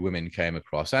the two women came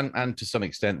across, and to some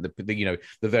extent the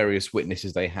various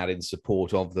witnesses they had in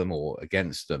support of them or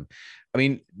against them? I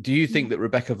mean, do you think that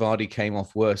Rebecca Vardy came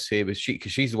off worse here?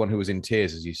 Because she's the one who was in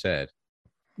tears, as you said.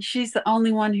 She's the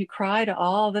only one who cried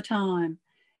all the time,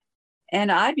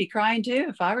 and I'd be crying too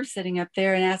if I were sitting up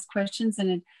there and asked questions,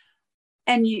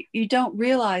 and you don't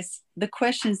realize the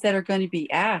questions that are going to be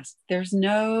asked. There's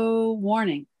no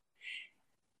warning.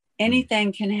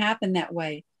 Anything can happen that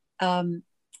way. So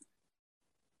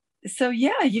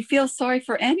yeah, you feel sorry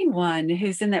for anyone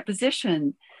who's in that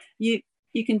position. You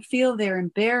can feel their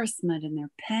embarrassment and their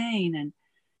pain, and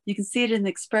you can see it in the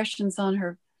expressions on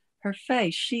her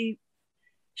face.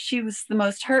 She was the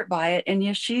most hurt by it, and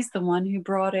yes, she's the one who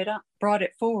brought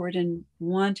it forward and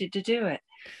wanted to do it.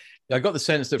 I got the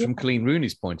sense that from Colleen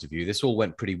Rooney's point of view, this all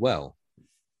went pretty well.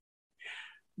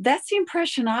 That's the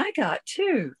impression I got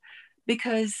too,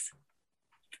 because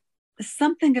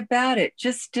something about it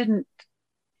just didn't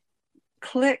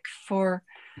click for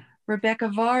Rebecca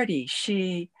Vardy.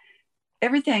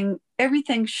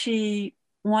 Everything she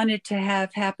wanted to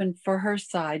have happen for her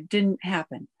side didn't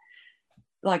happen.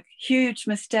 Like huge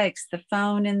mistakes, the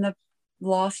phone in the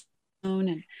lost phone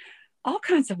and all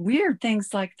kinds of weird things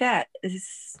like that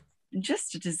is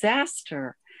just a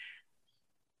disaster.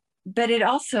 But it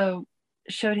also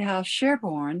showed how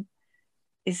Sherborne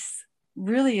is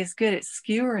really as good at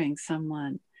skewering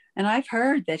someone. And I've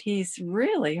heard that he's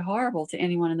really horrible to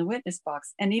anyone in the witness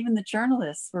box. And even the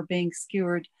journalists were being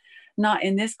skewered, not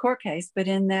in this court case, but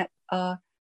in that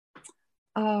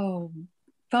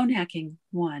phone hacking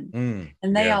one.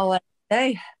 And they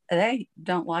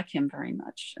don't like him very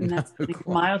much. And that's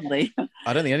mildly.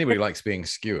 I don't think anybody likes being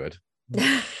skewered.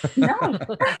 No,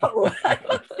 I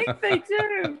don't think they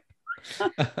do.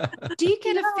 Do you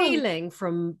get a feeling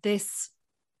from this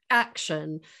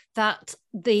action that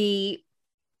the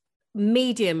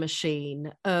media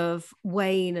machine of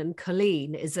Wayne and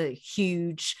Colleen is a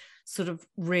huge sort of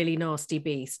really nasty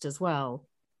beast as well?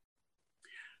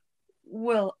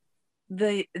 Well,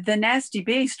 the nasty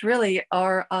beast really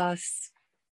are us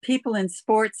people in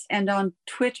sports and on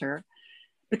Twitter,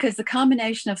 because the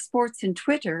combination of sports and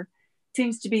Twitter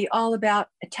seems to be all about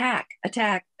attack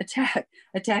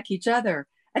each other,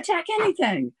 attack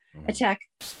anything. attack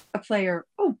a player.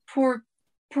 Oh, poor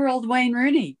old Wayne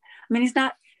Rooney. I mean, he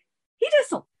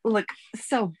doesn't look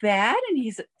so bad,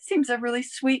 and seems a really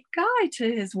sweet guy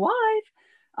to his wife.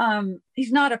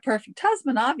 He's not a perfect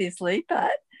husband, obviously,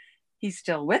 but he's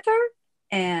still with her,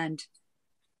 and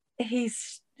they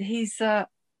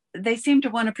seem to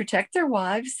want to protect their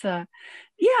wives.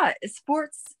 Yeah,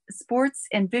 sports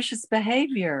and vicious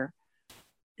behavior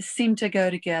seem to go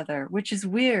together, which is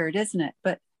weird, isn't it?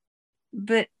 But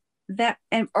that,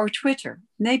 or Twitter,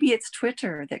 maybe it's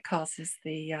Twitter that causes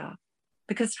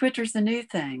because Twitter's the new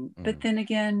thing. But then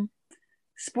again,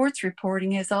 sports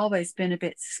reporting has always been a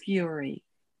bit skewery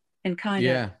and kind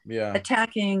of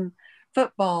attacking the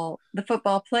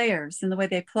football players and the way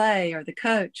they play, or the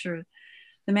coach or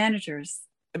the managers.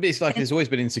 I mean, it's like there's always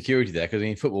been insecurity there,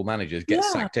 because football managers get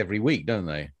sacked every week, don't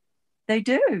they? They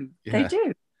do. They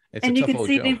do. And you can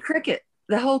see it in cricket.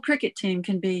 The whole cricket team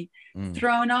can be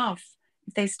thrown off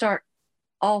if they start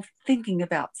all thinking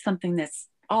about something that's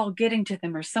all getting to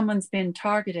them, or someone's been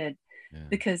targeted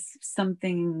because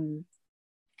something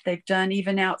they've done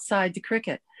even outside the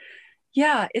cricket.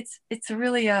 Yeah, it's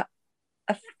really a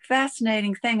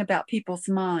fascinating thing about people's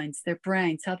minds, their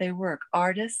brains, how they work.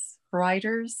 Artists,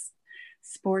 writers,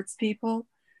 sports people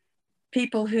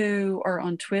who are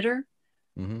on Twitter,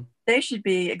 they should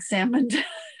be examined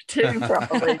too,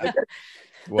 probably.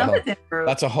 Well,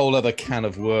 that's a whole other can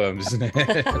of worms, isn't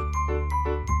it?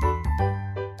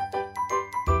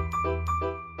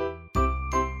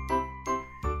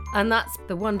 And that's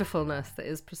the wonderfulness that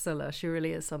is Priscilla. She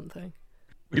really is something.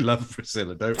 We love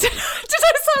Priscilla, don't we? Did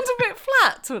I sound a bit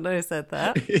flat when I said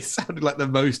that? It sounded like the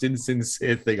most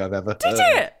insincere thing I've ever heard. Did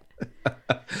it?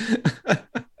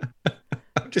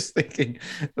 I'm just thinking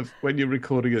of when you're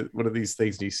recording one of these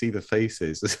things and you see the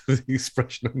faces, the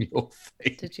expression on your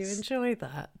face. Did you enjoy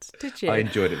that? Did you? I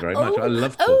enjoyed it very much. I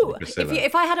love talking to Priscilla.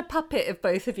 If I had a puppet of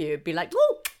both of you, it'd be like,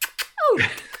 oh.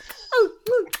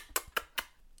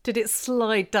 Did it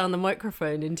slide down the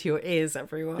microphone into your ears,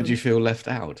 everyone? Did you feel left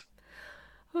out?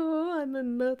 Oh, I'm a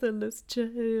motherless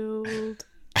child.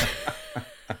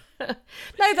 No,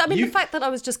 I mean, the fact that I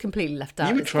was just completely left out.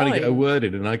 You were trying to get a word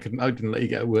in, and I didn't let you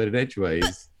get a word in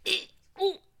edgeways.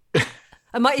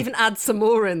 I might even add some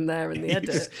more in there in the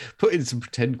edit. Just put in some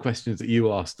pretend questions that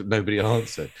you asked that nobody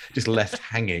answered. Just left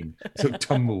hanging, sort of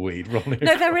tumbleweed rolling.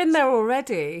 No, they're in there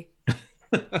already.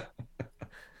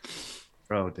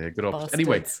 Oh dear, good option.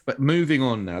 Anyway, but moving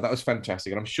on now. That was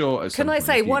fantastic, and I'm sure. Can I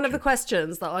say one of the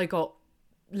questions that I got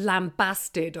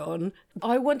lambasted on?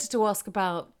 I wanted to ask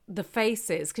about the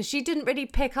faces, because she didn't really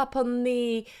pick up on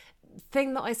the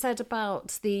thing that I said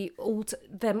about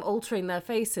them altering their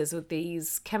faces with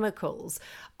these chemicals.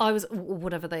 I was,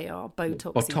 whatever they are,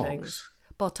 Botox things.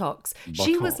 Botox.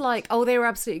 She was like, oh, they were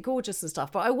absolutely gorgeous and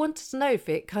stuff. But I wanted to know if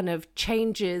it kind of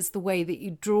changes the way that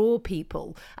you draw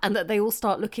people and that they all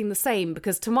start looking the same.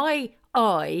 Because to my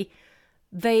eye,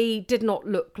 they did not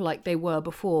look like they were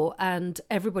before. And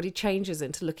everybody changes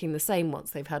into looking the same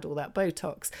once they've had all that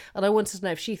Botox. And I wanted to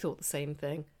know if she thought the same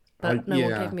thing. But no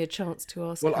one gave me a chance to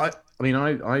ask. Well,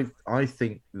 I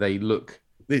think they look...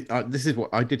 This is what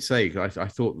I did say. I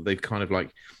thought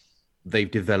that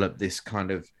they've developed this kind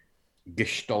of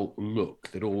gestalt look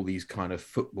that all these kind of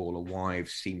footballer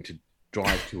wives seem to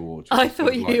drive towards. I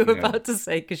thought you were about to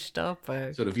say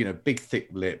Gestapo. Sort of, big thick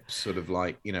lips, sort of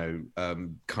like,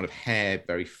 kind of hair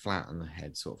very flat on the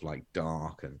head, sort of like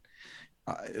dark, and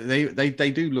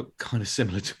they do look kind of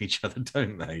similar to each other,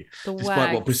 don't they?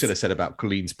 Despite what Priscilla said about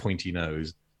Colleen's pointy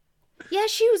nose. Yeah,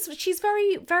 she's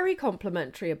very, very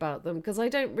complimentary about them, because I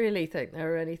don't really think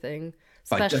they're anything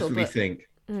special. I definitely think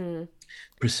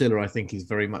Priscilla, I think, is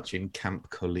very much in Camp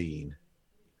Colleen.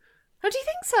 Oh, do you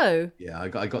think so? Yeah,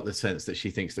 I got the sense that she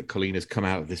thinks that Colleen has come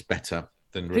out of this better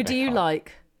than Rebecca. Who do you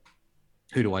like?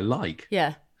 Who do I like?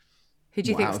 Yeah. Who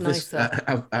do you think's nicer?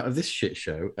 Out of this shit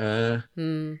show? I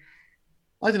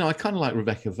don't know. I kind of like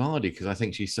Rebecca Vardy, because I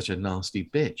think she's such a nasty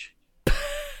bitch.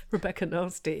 Rebecca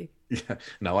Nasty. Yeah.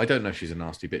 No, I don't know if she's a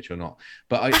nasty bitch or not,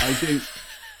 but I do.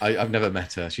 I've never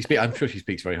met her. I'm sure she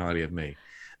speaks very highly of me.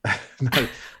 No,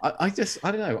 I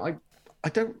don't know.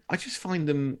 I just find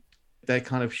them, they're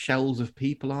kind of shells of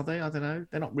people, are they? I don't know.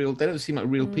 They're not real. They don't seem like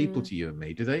real people to you and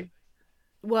me, do they?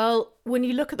 Well, when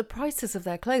you look at the prices of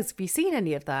their clothes, have you seen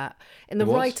any of that? In the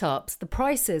write-ups, the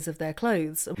prices of their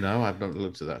clothes. No, I've not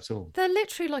looked at that at all. They're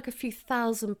literally like a few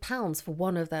 £1,000s for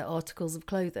one of their articles of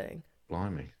clothing.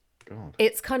 Blimey. God.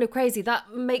 It's kind of crazy.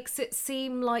 That makes it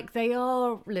seem like they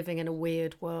are living in a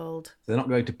weird world. They're not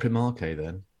going to Primark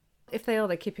then? If they are,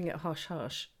 they're keeping it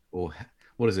hush-hush. Or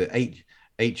what is it?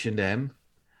 H&M,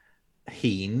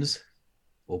 Heens,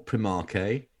 or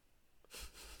Primark?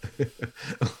 There's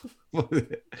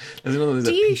another one Do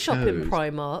that you shop in Picot's.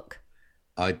 Primark?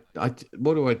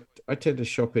 I tend to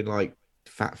shop in like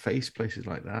fat face places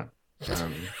like that,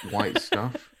 white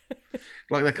stuff,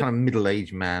 like that kind of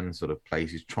middle-aged man sort of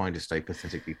place who's trying to stay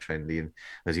pathetically trendy and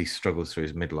as he struggles through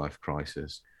his midlife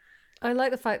crisis. I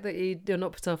like the fact that you're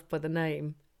not put off by the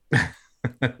name.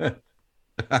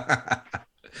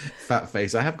 Fat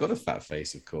face. I have got a fat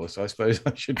face, of course. So I suppose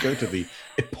I should go to the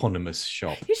eponymous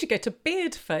shop. You should go to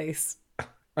Beard Face.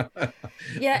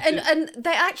 Yeah, and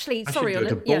they actually, I sorry, should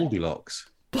go to yeah. Baldilocks.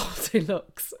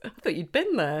 Baldilocks. I thought you'd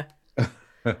been there.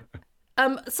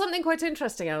 Something quite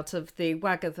interesting out of the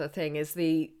Wagatha thing is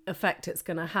the effect it's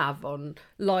going to have on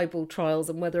libel trials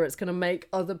and whether it's going to make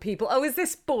other people... Oh, is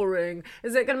this boring?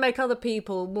 Is it going to make other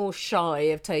people more shy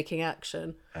of taking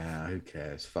action? Who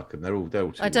cares? Fuck them. They're all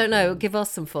too I don't know. Give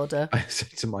us some fodder. I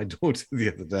said to my daughter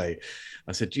the other day,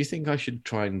 I said, do you think I should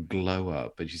try and glow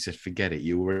up? And she said, forget it.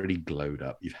 You already glowed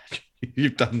up.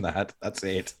 You've done that. That's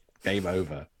it. Game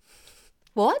over.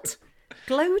 What?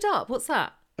 Glowed up? What's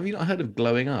that? Have you not heard of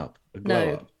glowing up? A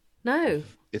glow up? No.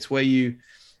 It's where you've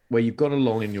gone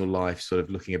along in your life sort of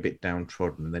looking a bit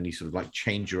downtrodden, and then you sort of like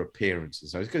change your appearance. And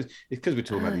so it's because we're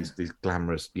talking about these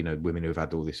glamorous, women who've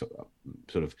had all this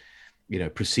sort of,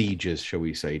 procedures, shall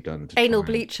we say, done. Anal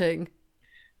bleaching.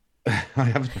 I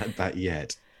haven't had that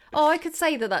yet. Oh, I could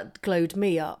say that glowed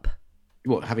me up.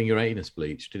 What, having your anus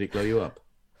bleached? Did it glow you up?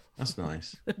 That's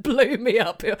nice. It blew me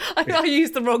up. I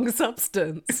used the wrong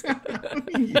substance.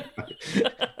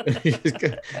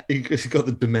 You just got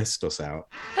the domestos out.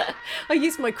 I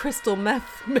used my crystal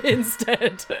meth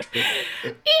instead.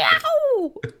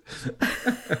 Ew!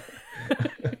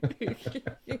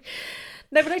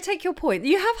 No, but I take your point.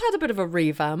 You have had a bit of a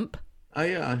revamp. Oh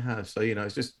yeah, I have. So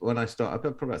it's just when I started,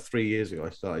 probably about 3 years ago,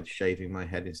 I started shaving my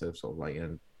head instead of sort of like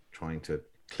trying to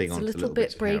cling It's on a to little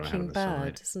bits bit of hair I have Breaking on the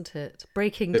Bad, side. isn't it?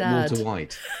 Breaking Bit Dad. Walter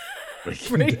White.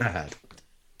 Breaking Bad.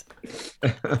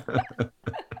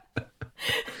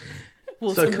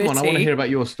 So come on, I want to hear about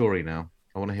your story now.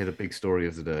 I want to hear the big story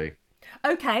of the day.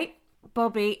 Okay,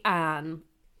 Bobby Ann.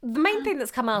 The main thing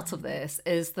that's come out of this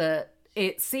is that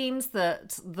it seems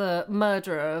that the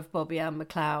murderer of Bobby Ann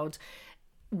McLeod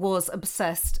was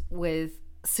obsessed with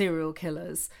serial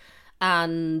killers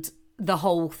and the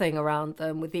whole thing around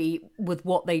them with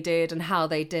what they did and how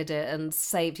they did it, and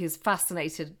he was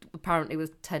fascinated apparently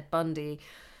with Ted Bundy.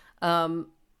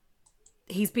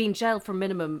 He's been jailed for a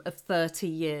minimum of 30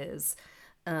 years.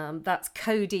 That's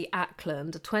Cody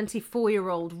Ackland, a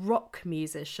 24-year-old rock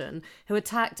musician who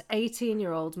attacked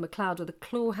 18-year-old McLeod with a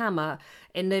claw hammer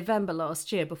in November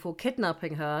last year before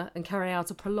kidnapping her and carrying out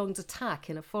a prolonged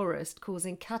attack in a forest,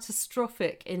 causing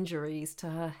catastrophic injuries to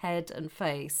her head and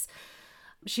face.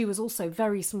 She was also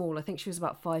very small. I think she was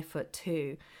about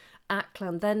 5'2".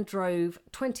 Ackland then drove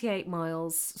 28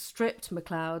 miles, stripped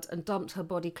McLeod and dumped her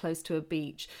body close to a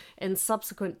beach. In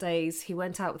subsequent days, he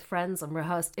went out with friends and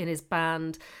rehearsed in his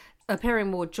band,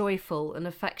 appearing more joyful and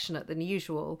affectionate than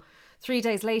usual. 3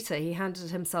 days later, he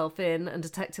handed himself in, and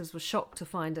detectives were shocked to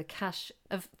find a cache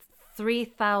of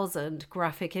 3,000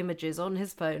 graphic images on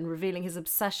his phone revealing his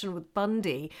obsession with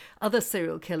Bundy, other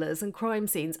serial killers and crime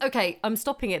scenes. Okay, I'm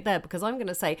stopping it there because I'm going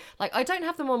to say, I don't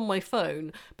have them on my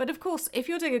phone, but of course, if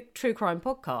you're doing a true crime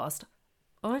podcast,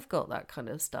 I've got that kind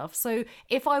of stuff. So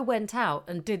if I went out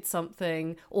and did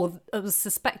something or was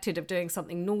suspected of doing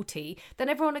something naughty, then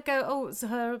everyone would go, oh, it's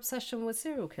her obsession with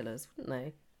serial killers, wouldn't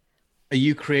they? Are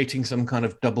you creating some kind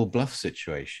of double bluff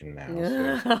situation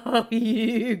now? Oh,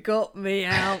 you got me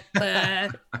out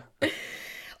there.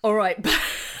 All right.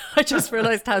 I just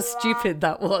realised how stupid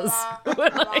that was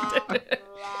when I did it.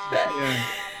 Yeah.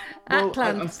 Well,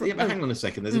 Ackland. but hang on a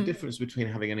second. There's a difference between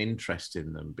having an interest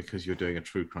in them because you're doing a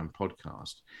true crime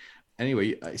podcast.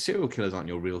 Anyway, serial killers aren't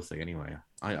your real thing anyway.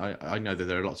 I know that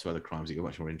there are lots of other crimes that you're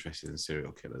much more interested in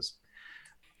serial killers.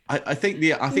 I think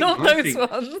the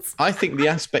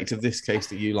aspect of this case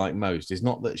that you like most is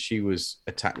not that she was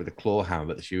attacked with a claw hammer,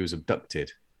 but that she was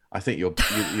abducted. I think you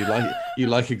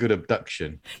like a good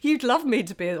abduction. You'd love me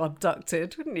to be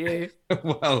abducted, wouldn't you?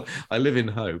 Well, I live in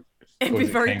hope. It'd be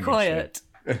very quiet.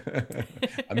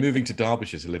 I'm moving to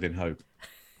Derbyshire to live in hope.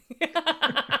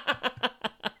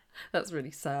 That's a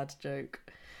really sad joke.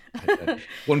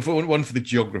 One for the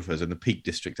geographers and the Peak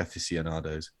District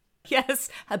aficionados. Yes,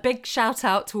 a big shout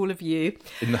out to all of you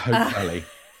in the Hope Valley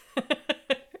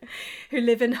who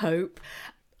live in Hope.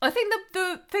 I think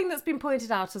the thing that's been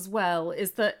pointed out as well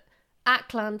is that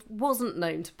Ackland wasn't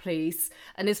known to police,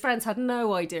 and his friends had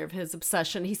no idea of his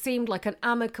obsession. He seemed like an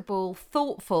amicable,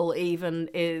 thoughtful, even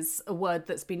is a word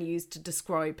that's been used to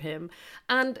describe him.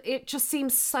 And it just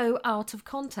seems so out of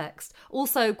context.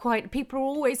 Also, people are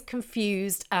always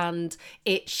confused, and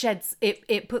it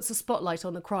puts a spotlight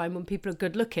on the crime when people are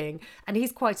good looking. And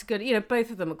he's quite a good, both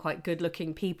of them are quite good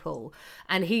looking people.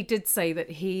 And he did say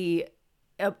that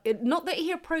not that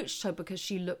he approached her because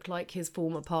she looked like his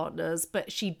former partners,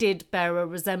 but she did bear a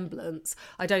resemblance.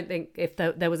 I don't think if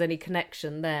there was any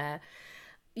connection there.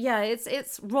 Yeah,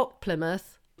 it's Rock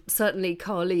Plymouth. Certainly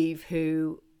Carleave,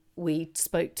 who we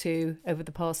spoke to over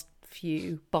the past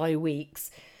few weeks,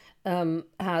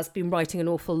 has been writing an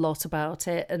awful lot about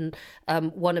it. And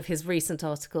one of his recent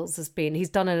articles he's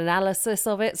done an analysis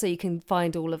of it. So you can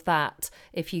find all of that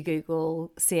if you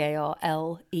Google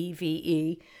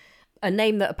Carleve. A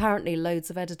name that apparently loads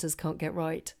of editors can't get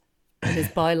right. And his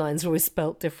bylines are always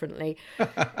spelt differently,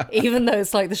 even though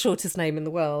it's like the shortest name in the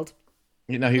world.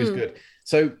 He was good.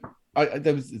 So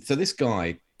this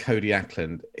guy, Cody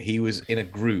Ackland, he was in a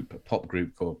pop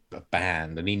group called a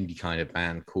band, an indie kind of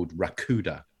band called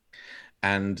Rakuda.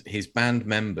 And his band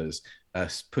members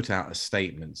put out a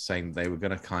statement saying they were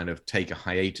going to kind of take a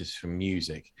hiatus from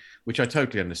music, which I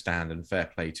totally understand and fair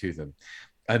play to them.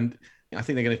 And I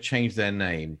think they're going to change their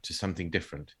name to something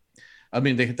different. I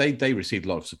mean, they received a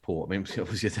lot of support. I mean,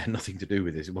 obviously they had nothing to do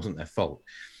with this. It wasn't their fault.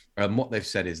 What they've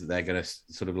said is that they're going to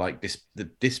sort of like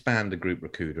disband the group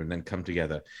Rakuda and then come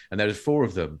together. And there's 4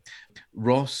 of them: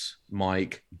 Ross,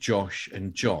 Mike, Josh,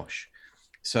 and Josh.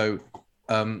 So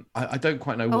I don't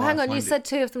quite know why. Oh, hang on. You said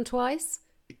 2 of them twice?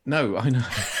 No, I know.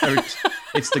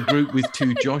 It's the group with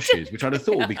 2 Joshes, which I'd have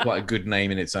thought would be quite a good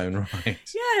name in its own right.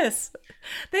 Yes.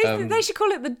 They should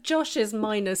call it the Joshes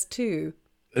 -2.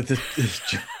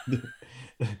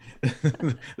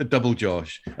 The double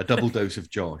Josh, a double dose of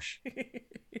Josh.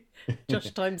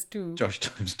 Josh times 2. Josh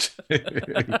times 2.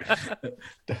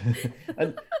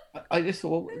 And I just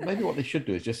thought, well, maybe what they should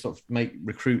do is just sort of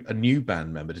recruit a new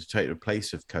band member to take the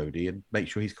place of Cody and make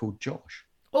sure he's called Josh.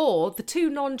 Or the 2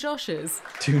 non-Joshes.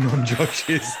 2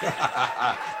 non-Joshes.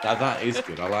 Now that is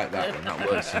good. I like that one. That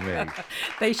works for me.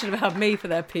 They should have had me for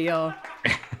their PR.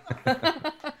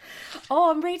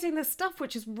 Oh, I'm reading this stuff,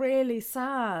 which is really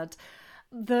sad.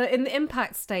 In the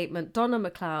impact statement, Donna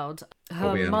McLeod,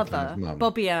 her mother,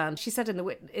 Bobby Ann, she said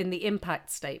in the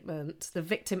impact statement, the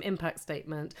victim impact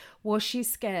statement, was she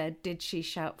scared? Did she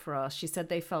shout for us? She said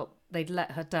they felt they'd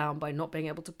let her down by not being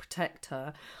able to protect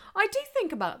her. I do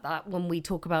think about that when we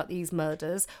talk about these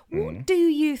murders. What do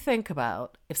you think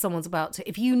about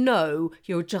if you know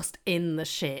you're just in the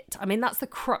shit? I mean, that's the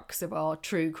crux of our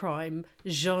true crime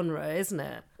genre, isn't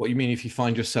it? What you mean if you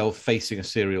find yourself facing a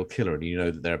serial killer and you know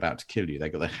that they're about to kill you,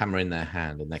 they've got their hammer in their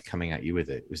hand and they're coming at you with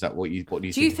it? Is that what do you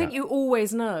think? Do you think you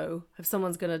always know if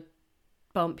someone's going to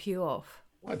bump you off?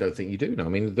 I don't think you do know. I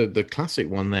mean, the classic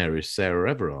one there is Sarah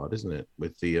Everard, isn't it?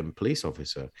 With the police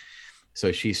officer.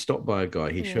 So she's stopped by a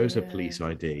guy. He shows her police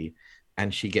ID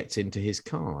and she gets into his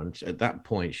car. And at that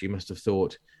point, she must have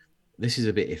thought, this is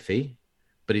a bit iffy,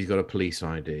 but he's got a police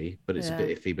ID. But it's a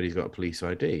bit iffy, but he's got a police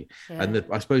ID. Yeah. And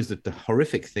I suppose that the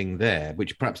horrific thing there,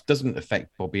 which perhaps doesn't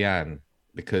affect Bobby Ann,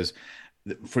 because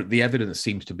the evidence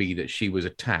seems to be that she was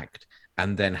attacked.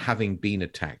 And then having been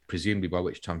attacked, presumably by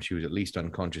which time she was at least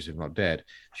unconscious, if not dead,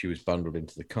 she was bundled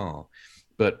into the car.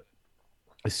 But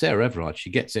Sarah Everard, she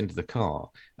gets into the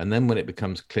car. And then when it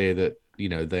becomes clear that,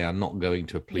 they are not going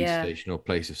to a police station or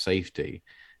place of safety,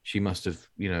 she must have,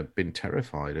 been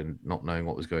terrified and not knowing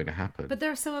what was going to happen. But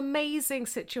there are some amazing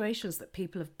situations that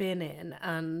people have been in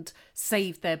and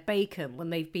saved their bacon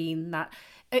when they've been that.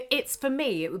 It's, for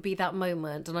me, it would be that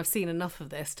moment, and I've seen enough of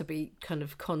this to be kind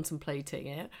of contemplating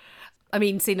it. I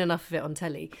mean, seen enough of it on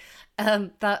telly,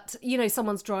 that,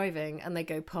 someone's driving and they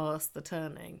go past the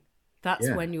turning. That's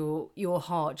when your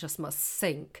heart just must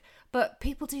sink. But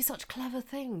people do such clever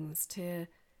things to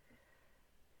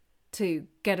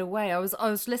get away. I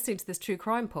was listening to this true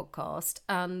crime podcast,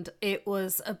 and it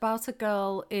was about a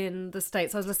girl in the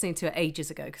States. I was listening to it ages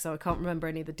ago because I can't remember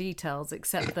any of the details,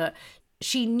 except that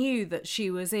she knew that she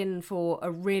was in for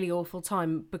a really awful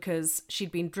time because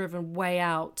she'd been driven way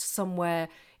out somewhere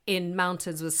in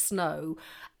mountains with snow,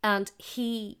 and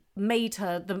he made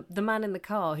her, the man in the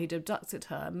car who'd abducted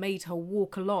her, made her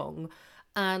walk along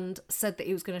and said that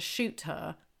he was going to shoot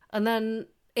her. And then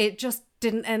it just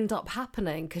didn't end up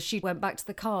happening because she went back to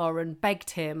the car and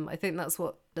begged him. I think that's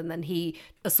what, and then he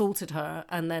assaulted her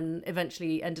and then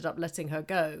eventually ended up letting her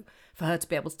go for her to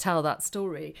be able to tell that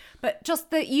story. But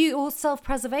just that your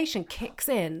self-preservation kicks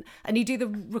in and you do the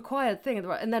required thing at the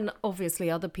right, and then obviously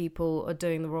other people are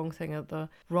doing the wrong thing at the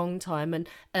wrong time.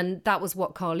 And that was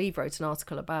what Carl Eve wrote an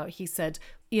article about. He said,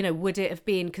 you know, would it have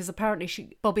been, because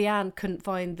apparently Bobby Ann couldn't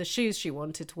find the shoes she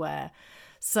wanted to wear.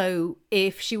 So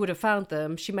if she would have found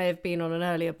them, she may have been on an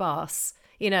earlier bus.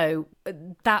 You know,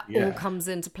 that all comes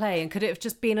into play. And could it have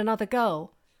just been another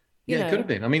girl? It could have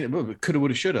been. I mean, coulda,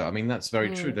 woulda, shoulda. I mean, that's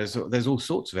very true. There's all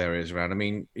sorts of areas around. I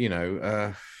mean, you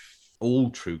know, all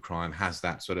true crime has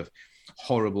that sort of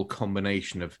horrible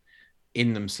combination of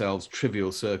in themselves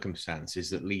trivial circumstances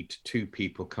that lead to two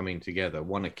people coming together,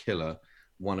 one a killer,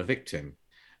 one a victim.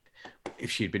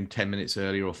 If she'd been 10 minutes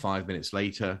earlier or 5 minutes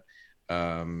later,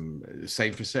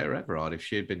 same for Sarah Everard. If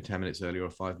she had been 10 minutes earlier or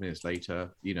 5 minutes later,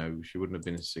 you know, she wouldn't have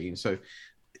been seen. So,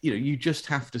 you know, you just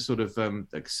have to sort of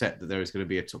accept that there is going to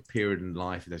be a period in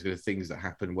life, and there's going to be things that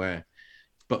happen where,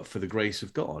 but for the grace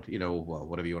of God, you know, well,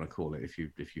 whatever you want to call it, if you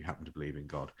happen to believe in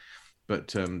God.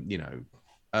 But, you know,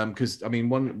 because, I mean,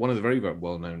 one of the very, very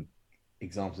well-known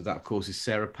examples of that, of course, is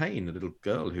Sarah Payne, the little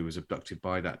girl who was abducted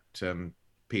by that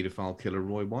paedophile killer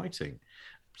Roy Whiting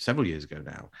several years ago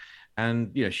now.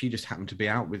 And, you know, she just happened to be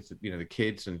out with, you know, the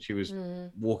kids, and she was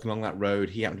walking along that road.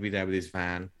 He happened to be there with his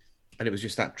van. And it was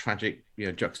just that tragic, you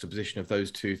know, juxtaposition of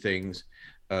those two things,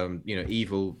 you know,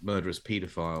 evil, murderous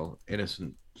paedophile,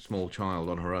 innocent small child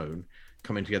on her own,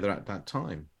 coming together at that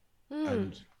time.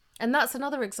 And that's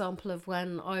another example of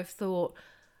when I've thought,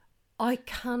 I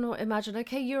cannot imagine.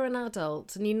 Okay, you're an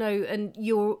adult, and you know, and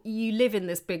you live in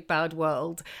this big bad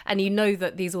world, and you know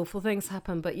that these awful things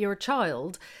happen. But you're a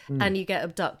child, and you get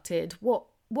abducted. What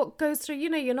goes through? You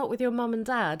know, you're not with your mum and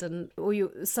dad, or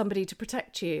you somebody to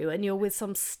protect you, and you're with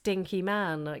some stinky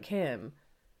man like him.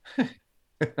 I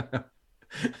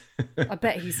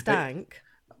bet he stank.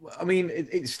 I mean,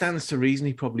 it stands to reason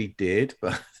he probably did,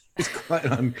 but it's quite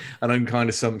an unkind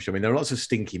assumption. I mean, there are lots of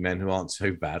stinky men who aren't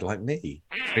so bad, like me,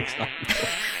 for example.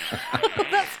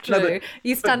 That's true. No,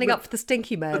 you're standing up for the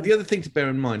stinky men. But the other thing to bear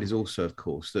in mind is also, of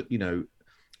course, that, you know,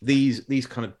 these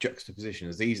kind of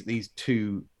juxtapositions, these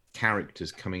two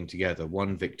characters coming together,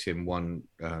 one victim, one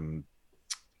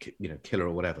you know, killer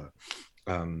or whatever,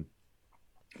 one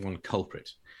culprit,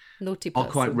 naughty person,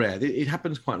 are quite rare. It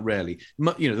happens quite rarely.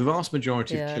 You know, the vast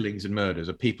majority of killings and murders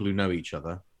are people who know each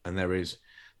other, and there is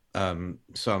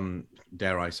some,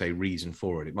 dare I say, reason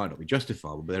for it. It might not be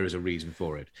justifiable, but there is a reason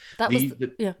for it.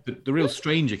 The real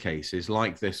stranger cases,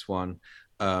 like this one,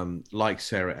 like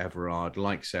Sarah Everard,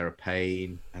 like Sarah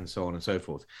Payne, and so on and so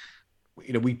forth,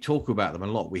 you know, we talk about them a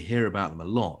lot, we hear about them a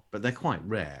lot, but they're quite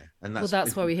rare. And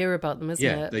that's why we hear about them, isn't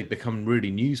it? Yeah, they become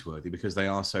really newsworthy because they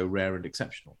are so rare and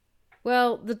exceptional.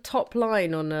 Well, the top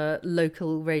line on a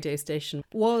local radio station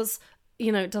was,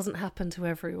 you know, it doesn't happen to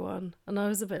everyone. And I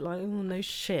was a bit like, oh, no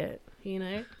shit, you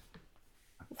know?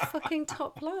 Fucking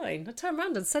top line. I turned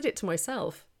around and said it to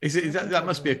myself. That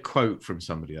must be a quote from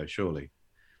somebody, though, surely.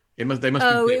 It was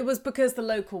because the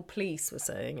local police were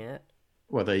saying it.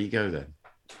 Well, there you go, then.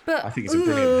 But I think it's a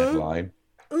brilliant headline.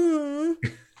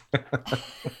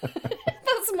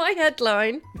 That's my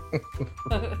headline.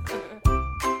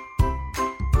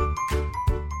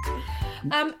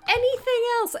 Anything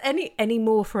else? Any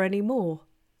more for any more?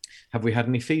 Have we had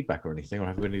any feedback or anything, or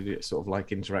have we any sort of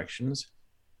like interactions?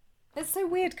 It's so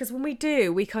weird because when we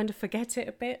do, we kind of forget it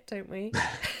a bit, don't we?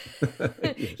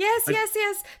 Yes.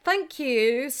 Thank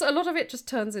you. So a lot of it just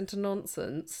turns into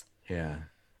nonsense. Yeah.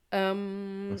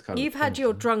 You've had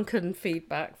your drunken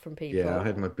feedback from people. Yeah, I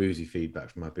had my boozy feedback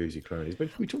from my boozy cronies, but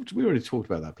we already talked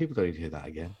about that. People don't need to hear that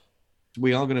again.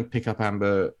 We are going to pick up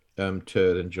Amber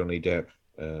Turd and Johnny Depp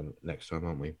next time,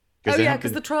 aren't we?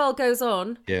 Because the trial goes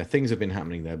on. Yeah, things have been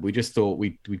happening there. We just thought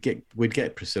we'd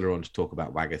get Priscilla on to talk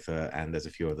about Wagatha, and there's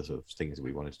a few other sort of things that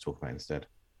we wanted to talk about instead.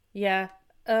 Yeah.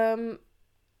 And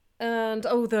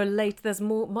there's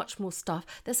much more stuff.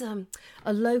 There's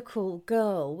a local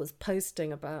girl was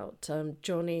posting about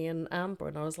Johnny and Amber,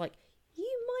 and I was like,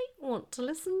 you might want to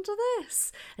listen to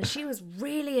this. And she was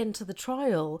really into the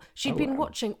trial. She'd been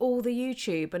watching all the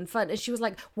YouTube and she was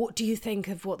like, what do you think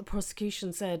of what the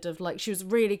prosecution said? She was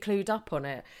really clued up on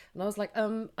it. And I was like,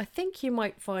 I think you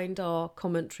might find our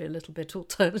commentary a little bit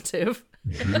alternative.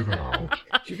 Well,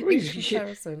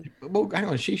 hang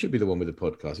on, she should be the one with the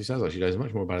podcast. It sounds like she knows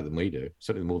much more about it than we do.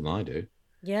 Certainly more than I do.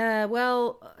 Yeah,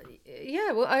 well,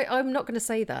 I'm not going to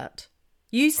say that.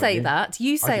 You say yeah. that.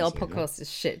 You say can our say that. podcast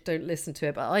is shit. Don't listen to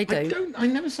it, but I I don't. don't. I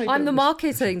never say. I'm the don't listen.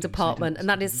 marketing Don't say department, don't and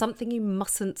that is listen. something you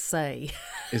mustn't say.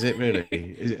 Is it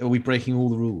really? Are we breaking all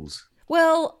the rules?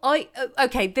 Well,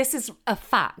 okay, this is a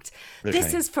fact. This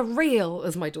Okay. is for real,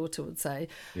 as my daughter would say.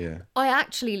 Yeah. I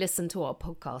actually listen to our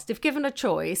podcast. If given a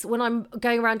choice, when I'm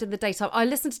going around in the daytime, I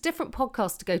listen to different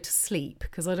podcasts to go to sleep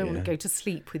because I don't want to go to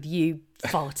sleep with you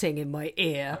farting in my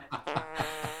ear.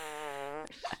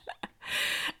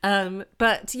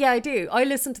 But yeah, I do. I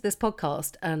listen to this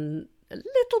podcast and a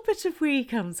little bit of wee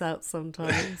comes out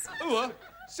sometimes.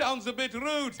 Sounds a bit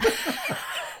rude.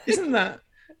 Isn't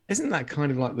that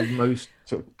kind of like the most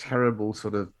sort of terrible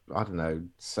sort of, I don't know,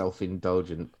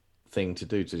 self-indulgent thing to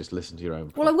do, to just listen to your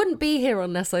own? Well, I wouldn't be here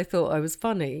unless I thought I was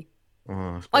funny.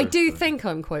 Oh, I suppose do so. think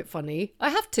I'm quite funny. I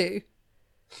have to.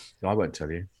 I won't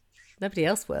tell you. Nobody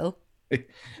else will.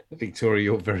 Victoria,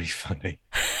 you're very funny.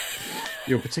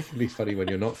 You're particularly funny when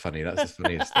you're not funny. That's the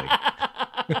funniest thing.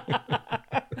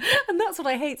 And that's what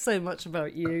I hate so much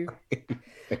about you.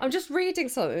 I'm just reading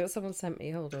something that someone sent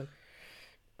me. Hold on.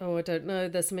 Oh, I don't know.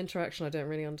 There's some interaction I don't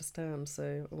really understand. So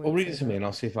I won't Well, read say it to me that. and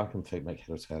I'll see if I can make head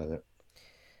or tail of it.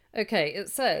 Okay, it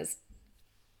says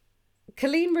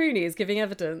Colleen Rooney is giving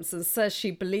evidence and says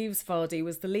she believes Vardy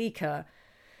was the leaker.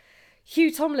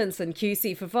 Hugh Tomlinson,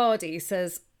 QC for Vardy,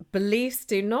 says beliefs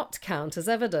do not count as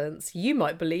evidence. You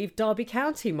might believe Derby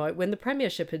County might win the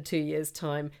Premiership in 2 years'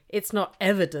 time. It's not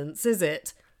evidence, is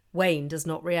it? Wayne does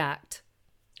not react.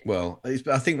 Well, I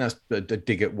think that's a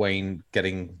dig at Wayne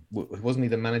getting. Wasn't he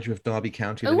the manager of Derby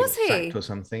County? Oh, Then he was got he? sacked or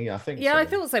something? Yeah, I think. Yeah, so. I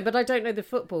thought so, but I don't know the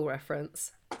football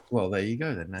reference. Well, there you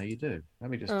go. Then now you do.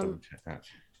 Let me just double check that.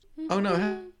 Oh no,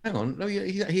 hang on. No,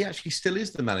 he actually still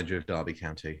is the manager of Derby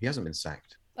County. He hasn't been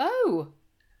sacked. Oh,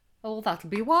 well, that'll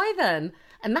be why then,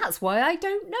 and that's why I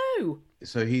don't know.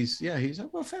 So he's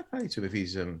well, fair play to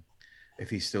him if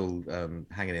he's still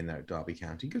hanging in there at Derby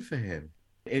County. Good for him.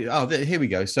 Here we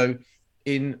go. So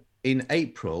in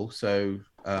April, so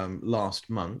last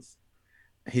month,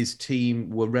 his team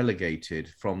were relegated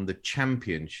from the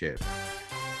Championship.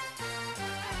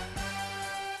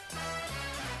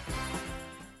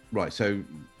 Right, so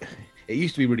it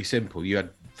used to be really simple. You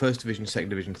had First Division, Second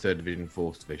Division, Third Division,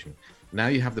 Fourth Division. Now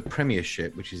you have the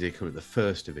Premiership, which is the equivalent of the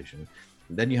First Division.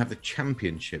 And then you have the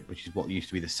Championship, which is what used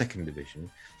to be the Second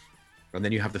Division. And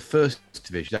then you have the First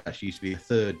Division, that actually used to be a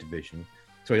Third Division.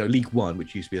 Sorry, no, League One,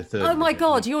 which used to be a Third Oh my Division.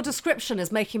 God, your description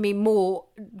is making me more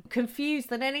confused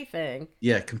than anything.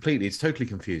 Yeah, completely. It's totally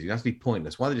confusing. That's be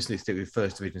pointless. Why they just need to stick with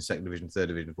First Division, Second Division, Third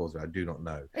Division, Fourth Division, I do not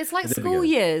know. It's like But there we school go.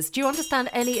 years. Do you understand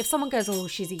any? If someone goes, "Oh,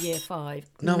 she's a year 5,"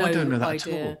 No, I don't know that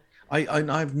idea. at all. I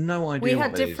have no idea. We what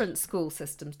had that is. different school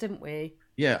systems, didn't we?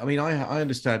 Yeah, I mean, I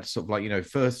understand sort of like,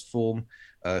 first form,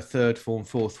 third form,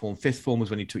 fourth form, fifth form was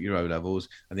when you took your O levels,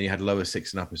 and then you had lower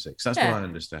six and upper six. That's Yeah. what I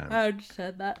understand. I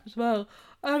understand that as well.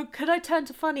 Could I turn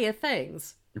to funnier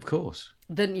things Of course.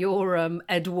 than your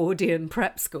Edwardian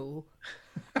prep school?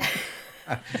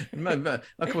 Come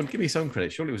on, give me some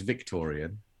credit. Surely it was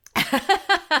Victorian.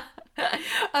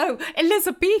 Oh,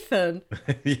 Elizabethan.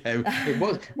 Yeah, it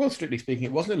was. Well, strictly speaking,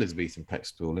 it was an Elizabethan prep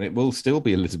school, and it will still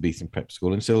be Elizabethan prep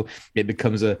school until it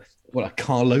becomes a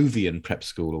Karlovian prep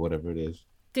school or whatever it is.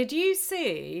 Did you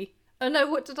see? Oh no,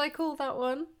 what did I call that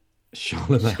one?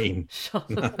 Charlemagne.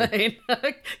 Charlemagne.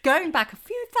 Going back a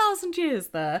few thousand years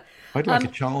there. I'd like a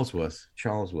Charlesworth.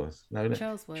 No,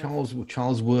 Charlesworth.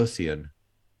 Charlesworthian.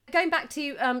 Going back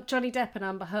to Johnny Depp and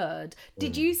Amber Heard,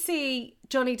 did you see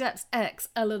Johnny Depp's ex,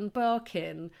 Ellen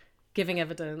Barkin, giving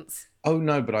evidence? Oh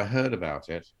no, but I heard about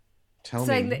it. Tell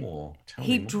Saying me that more.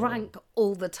 He drank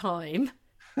all the time.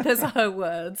 Those are her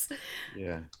words.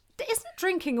 Yeah. Isn't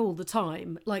drinking all the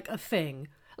time like a thing?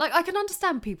 Like, I can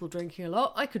understand people drinking a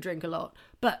lot. I could drink a lot.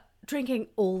 But drinking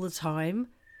all the time,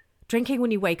 drinking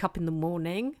when you wake up in the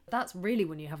morning, that's really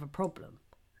when you have a problem.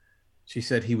 She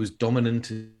said he was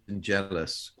dominant and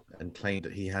jealous and claimed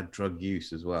that he had drug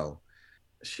use as well.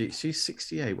 She's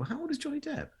 68. Well, how old is Johnny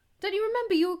Depp? Don't you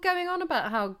remember you were going on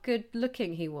about how good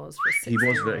looking he was for a 60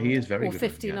 He is very or good.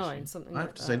 59, looking, something I like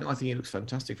have to that. say, no, I think he looks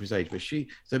fantastic for his age. But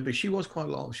she was quite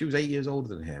a lot. She was 8 years older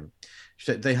than him. She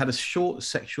said they had a short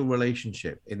sexual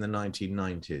relationship in the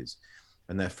 1990s,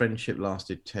 and their friendship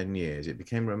lasted 10 years. It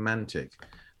became romantic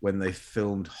when they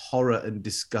filmed Horror and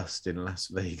Disgust in Las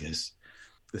Vegas.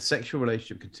 The sexual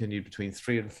relationship continued between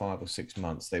 3 and 5 or 6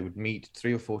 months. They would meet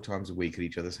 3 or 4 times a week at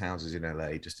each other's houses in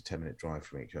LA, just a 10-minute drive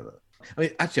from each other. I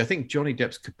mean, actually, I think Johnny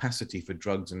Depp's capacity for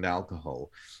drugs and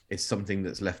alcohol is something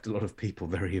that's left a lot of people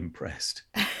very impressed.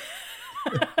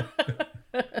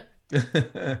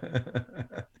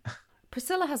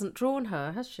 Priscilla hasn't drawn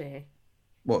her, has she?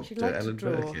 What, She'd like to Ellen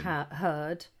draw Birkin?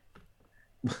 Heard.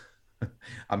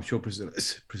 I'm sure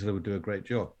Priscilla would do a great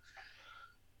job.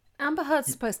 Amber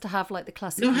Heard's supposed to have like the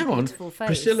classic No, hang on. beautiful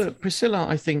face. Priscilla,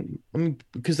 I think,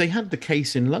 because they had the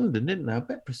case in London, didn't they? I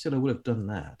bet Priscilla would have done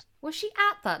that. Was she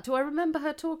at that? Do I remember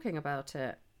her talking about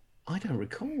it? I don't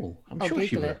recall. I'll sure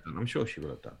she Google would it. have done. I'm sure she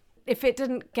would have done. If it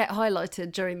didn't get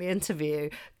highlighted during the interview,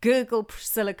 Google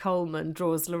Priscilla Coleman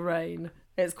draws Lorraine.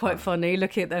 It's quite funny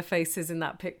looking at their faces in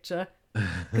that picture.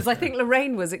 Because I think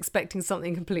Lorraine was expecting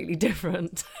something completely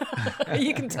different.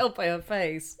 You can tell by her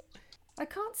face. I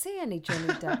can't see any Johnny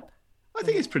Depp. I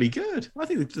think it's pretty good. I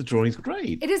think the drawing's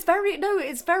great. It's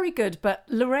very good, but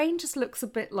Lorraine just looks a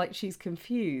bit like she's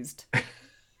confused.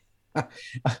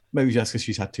 Maybe just because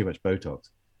she's had too much Botox.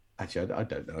 Actually, I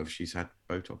don't know if she's had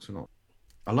Botox or not.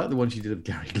 I like the one she did of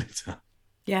Gary Glitter.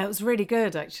 Yeah, it was really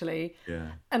good, actually.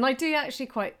 Yeah. And I do actually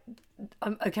quite...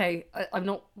 I'm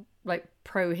not, like,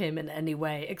 pro him in any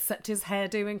way, except his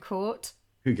hairdo in court.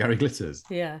 Who, Gary Glitters?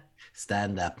 Yeah.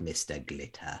 Stand up, Mr.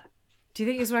 Glitter. Do you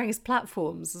think he's wearing his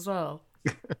platforms as well?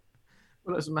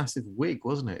 Well, that's a massive wig,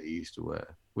 wasn't it, he used to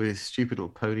wear? With his stupid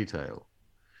little ponytail.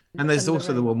 And there's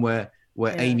also the one where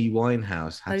Amy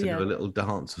Winehouse had to do a little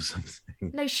dance or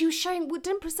something. No, she was showing...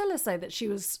 Didn't Priscilla say that she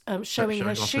was showing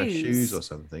her off shoes? her shoes or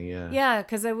something, yeah. Yeah,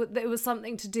 because it was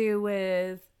something to do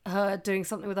with her doing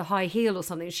something with a high heel or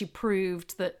something. She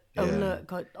proved that,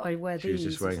 look, I wear these. She was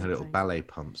just wearing her little ballet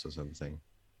pumps or something.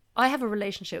 I have a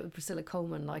relationship with Priscilla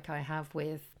Coleman like I have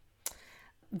with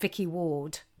Vicky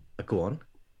Ward. Go on.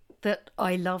 That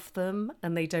I love them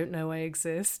and they don't know I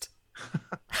exist.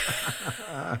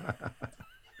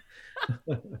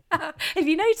 Have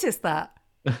you noticed that?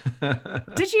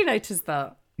 Did you notice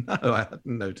that? No, I hadn't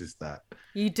noticed that.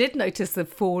 You did notice the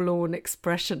forlorn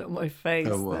expression on my face.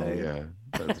 Oh, well, though. yeah.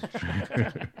 That's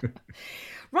true.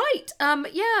 Right.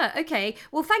 Yeah. Okay.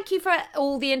 Well, thank you for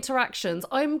all the interactions.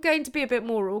 I'm going to be a bit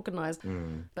more organised,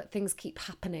 but things keep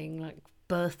happening, like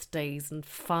birthdays and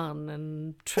fun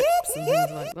and trips and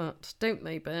things like that, don't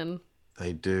they, Ben?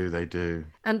 They do.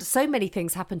 And so many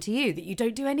things happen to you that you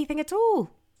don't do anything at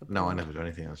all. No, I never do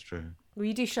anything. That's true. Well,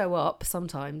 you do show up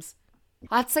sometimes.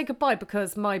 I had to say goodbye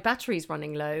because my battery's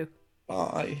running low.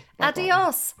 Bye.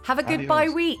 Adios. Have a good bye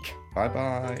week.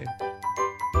 Bye-bye.